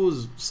Icky Shuffle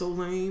was so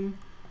lame.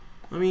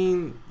 I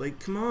mean, like,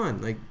 come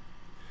on. Like,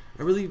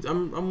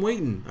 I'm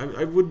waiting.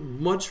 I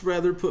would much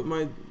rather put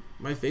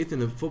my faith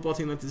in a football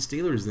team like the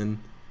Steelers than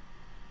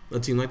a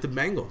team like the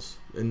Bengals.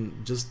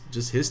 And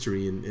just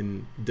history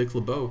and Dick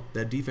LeBeau,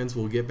 that defense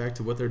will get back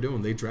to what they're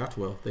doing. They draft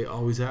well. They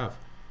always have.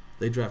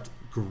 They draft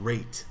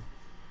great.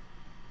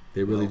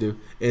 They really do.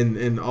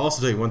 And I'll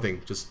also tell you one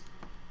thing. Just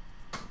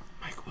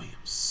Mike Williams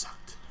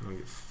sucked. I don't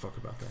give a fuck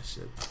about that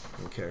shit.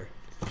 I don't care.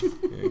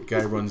 Yeah,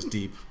 guy runs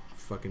deep.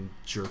 Fucking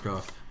jerk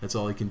off. That's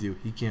all he can do.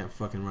 He can't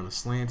fucking run a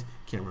slant.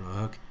 Can't run a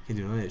hook. Can't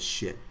do none of that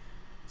shit.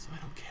 So I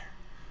don't care.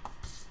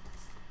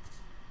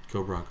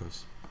 Go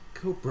Broncos.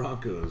 Go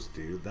Broncos,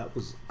 dude. That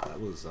was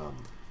a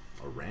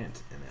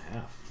rant and a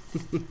half.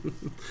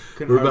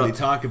 Couldn't hardly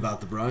talk about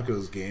the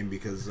Broncos game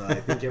because I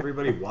think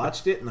everybody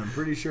watched it, and I'm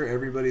pretty sure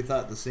everybody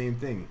thought the same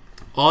thing.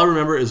 All I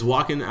remember is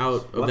walking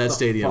out of that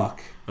stadium.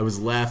 Fuck? I was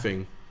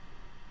laughing,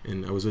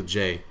 and I was with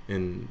Jay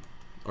and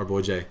our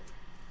boy Jay.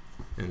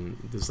 And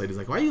this lady's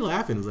like, "Why are you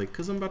laughing?" I was like,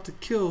 "Because I'm about to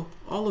kill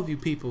all of you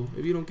people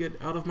if you don't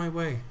get out of my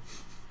way."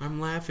 I'm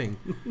laughing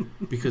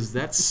because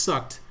that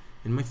sucked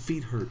and my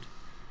feet hurt.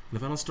 And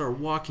if I don't start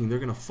walking, they're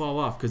going to fall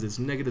off because it's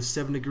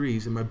 -7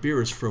 degrees and my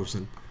beer is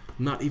frozen.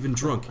 I'm not even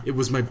drunk. It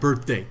was my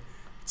birthday. It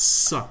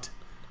sucked.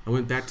 I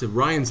went back to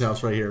Ryan's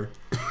house right here,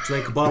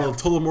 drank a bottle of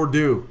Tullamore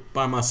Dew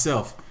by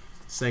myself,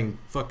 sang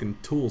fucking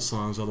Tool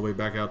songs all the way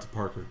back out to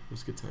Parker. It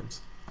was good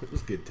times. It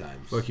was good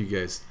times. Fuck you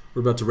guys.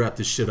 We're about to wrap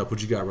this shit up.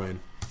 What you got,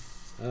 Ryan?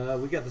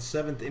 We got the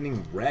 7th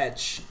inning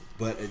wretch,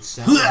 but it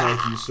sounds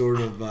like you sort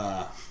of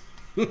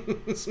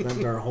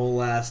spent our whole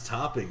last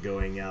topic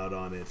going out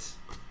on it.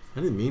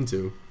 I didn't mean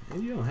to.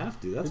 And you don't have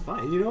to. That's fine.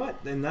 And you know what?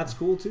 And that's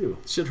cool too.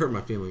 Shit hurt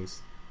my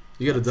feelings.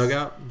 You got a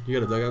dugout? You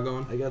got a dugout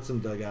going? I got some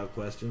dugout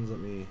questions. Let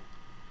me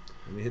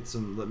hit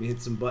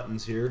some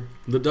buttons here.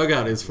 The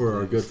dugout is for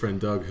our good friend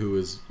Doug, who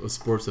is a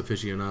sports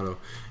aficionado,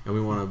 and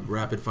we want to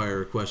rapid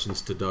fire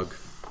questions to Doug.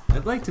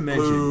 I'd like to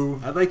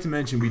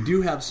mention we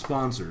do have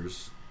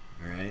sponsors.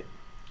 All right,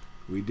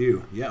 we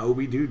do. Yeah,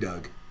 we do,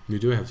 Doug. We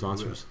do have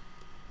sponsors.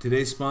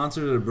 Today's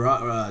sponsor,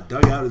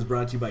 Dugout, is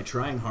brought to you by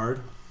Trying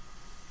Hard.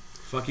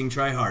 Fucking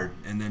try hard,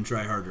 and then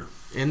try harder.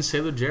 And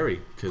Sailor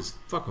Jerry, because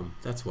fuck them.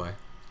 That's why.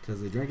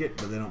 Because they drink it,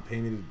 but they don't pay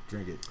me to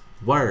drink it.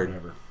 Wired.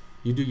 Whatever.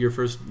 You do your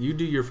first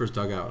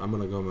dugout. I'm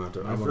gonna go out.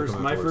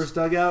 My first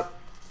dugout.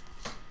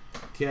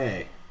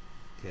 Okay.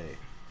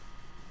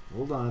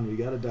 Hold on, we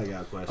got a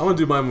dugout question. I want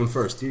to do my one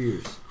first. Do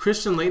yours.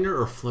 Christian Laettner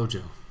or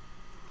FloJo?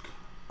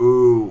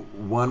 Ooh,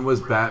 one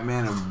was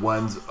Batman and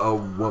one's a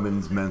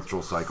woman's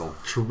menstrual cycle.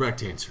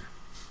 Correct answer.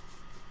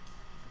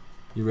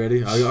 You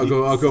ready? I'll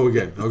go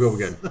again.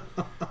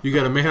 You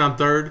got a man on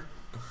third.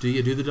 Do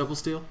you do the double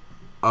steal?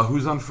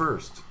 Who's on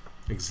first?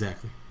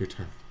 Exactly. Your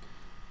turn.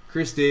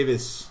 Chris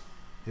Davis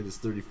hit his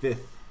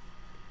 35th.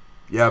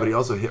 Yeah, but he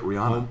also hit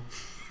Rihanna.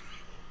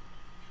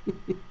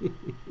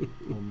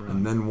 Home run.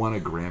 And then won a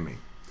Grammy.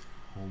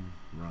 Home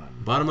run.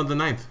 Bottom of the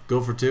ninth.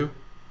 Go for two.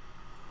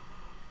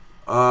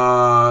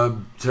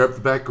 Tear up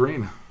the back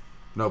green.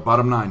 No,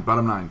 bottom nine.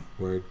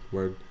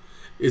 Word.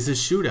 Is a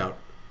shootout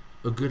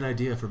a good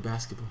idea for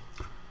basketball?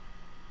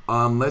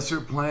 Unless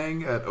you're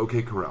playing at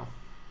OK Corral.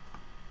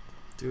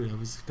 Dude, I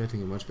was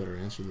expecting a much better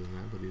answer than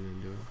that, but he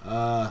didn't do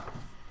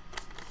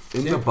it.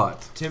 In the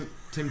butt. Tim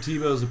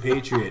Tebow's a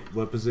Patriot.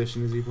 What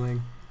position is he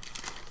playing?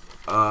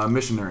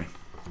 Missionary.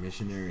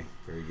 Missionary.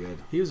 Very good.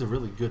 He was a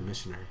really good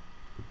missionary.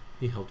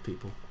 He helped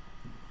people.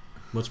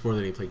 Much more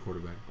than he played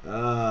quarterback.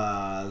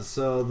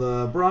 So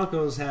the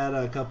Broncos had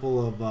a couple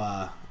of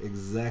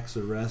execs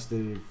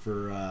arrested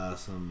for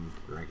some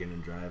drinking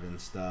and driving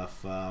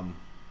stuff.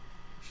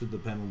 Should the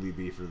penalty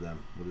be for them?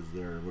 What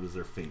is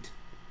their fate?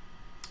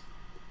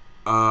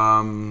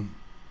 I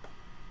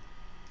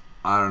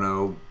don't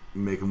know.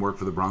 Make them work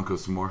for the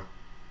Broncos some more.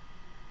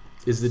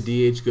 Is the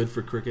DH good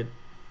for cricket?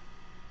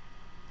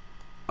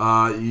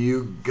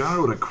 You gotta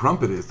know what a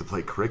crumpet is to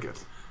play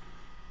cricket.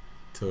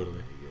 Totally.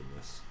 My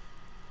goodness.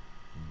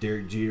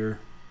 Derek Jeter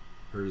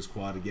hurt his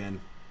quad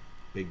again.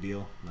 Big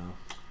deal?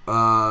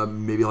 No.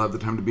 Maybe he'll have the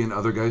time to be in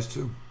other guys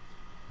too.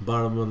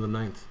 Bottom of the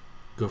ninth.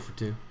 Go for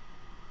two.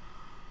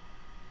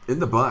 In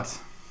the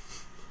butt.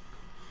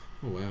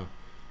 Oh wow,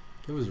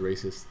 that was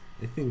racist.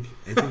 I think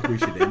we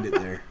should end it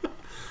there.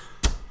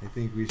 I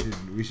think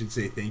we should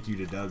say thank you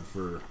to Doug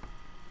for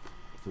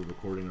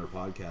recording our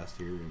podcast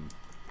here and.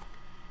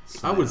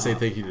 I would say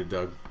thank you to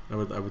Doug. I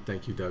would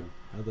thank you, Doug.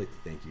 I'd like to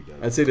thank you,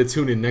 Doug. I'd say to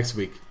tune in next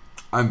week.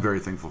 I'm very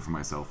thankful for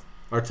myself.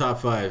 Our top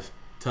five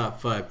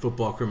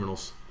football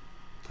criminals.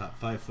 Top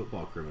 5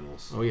 football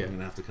criminals. Oh yeah, I'm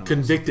gonna have to come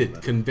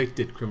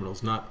convicted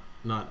criminals, not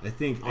I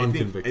think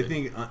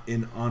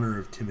in honor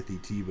of Timothy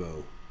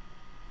Tebow.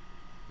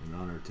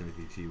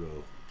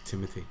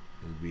 Timothy.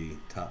 It would be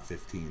top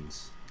 5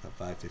 15s.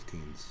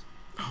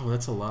 Oh,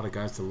 that's a lot of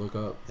guys to look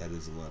up. That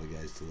is a lot of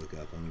guys to look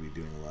up. I'm going to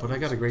be doing a lot But of I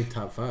got a research. great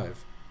top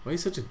 5. Why are you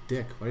such a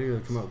dick? Why are you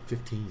going to come out with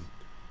 15?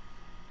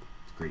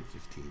 Great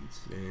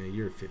 15s.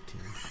 You're 15.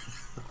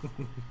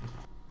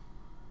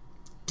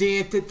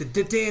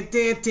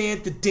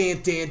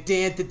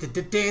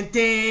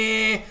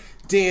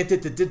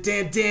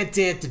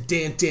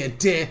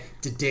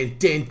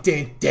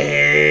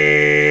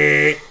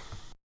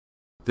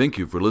 Thank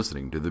you for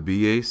listening to the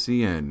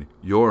BACN,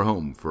 your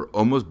home for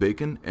Almost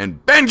Bacon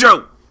and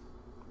Banjo!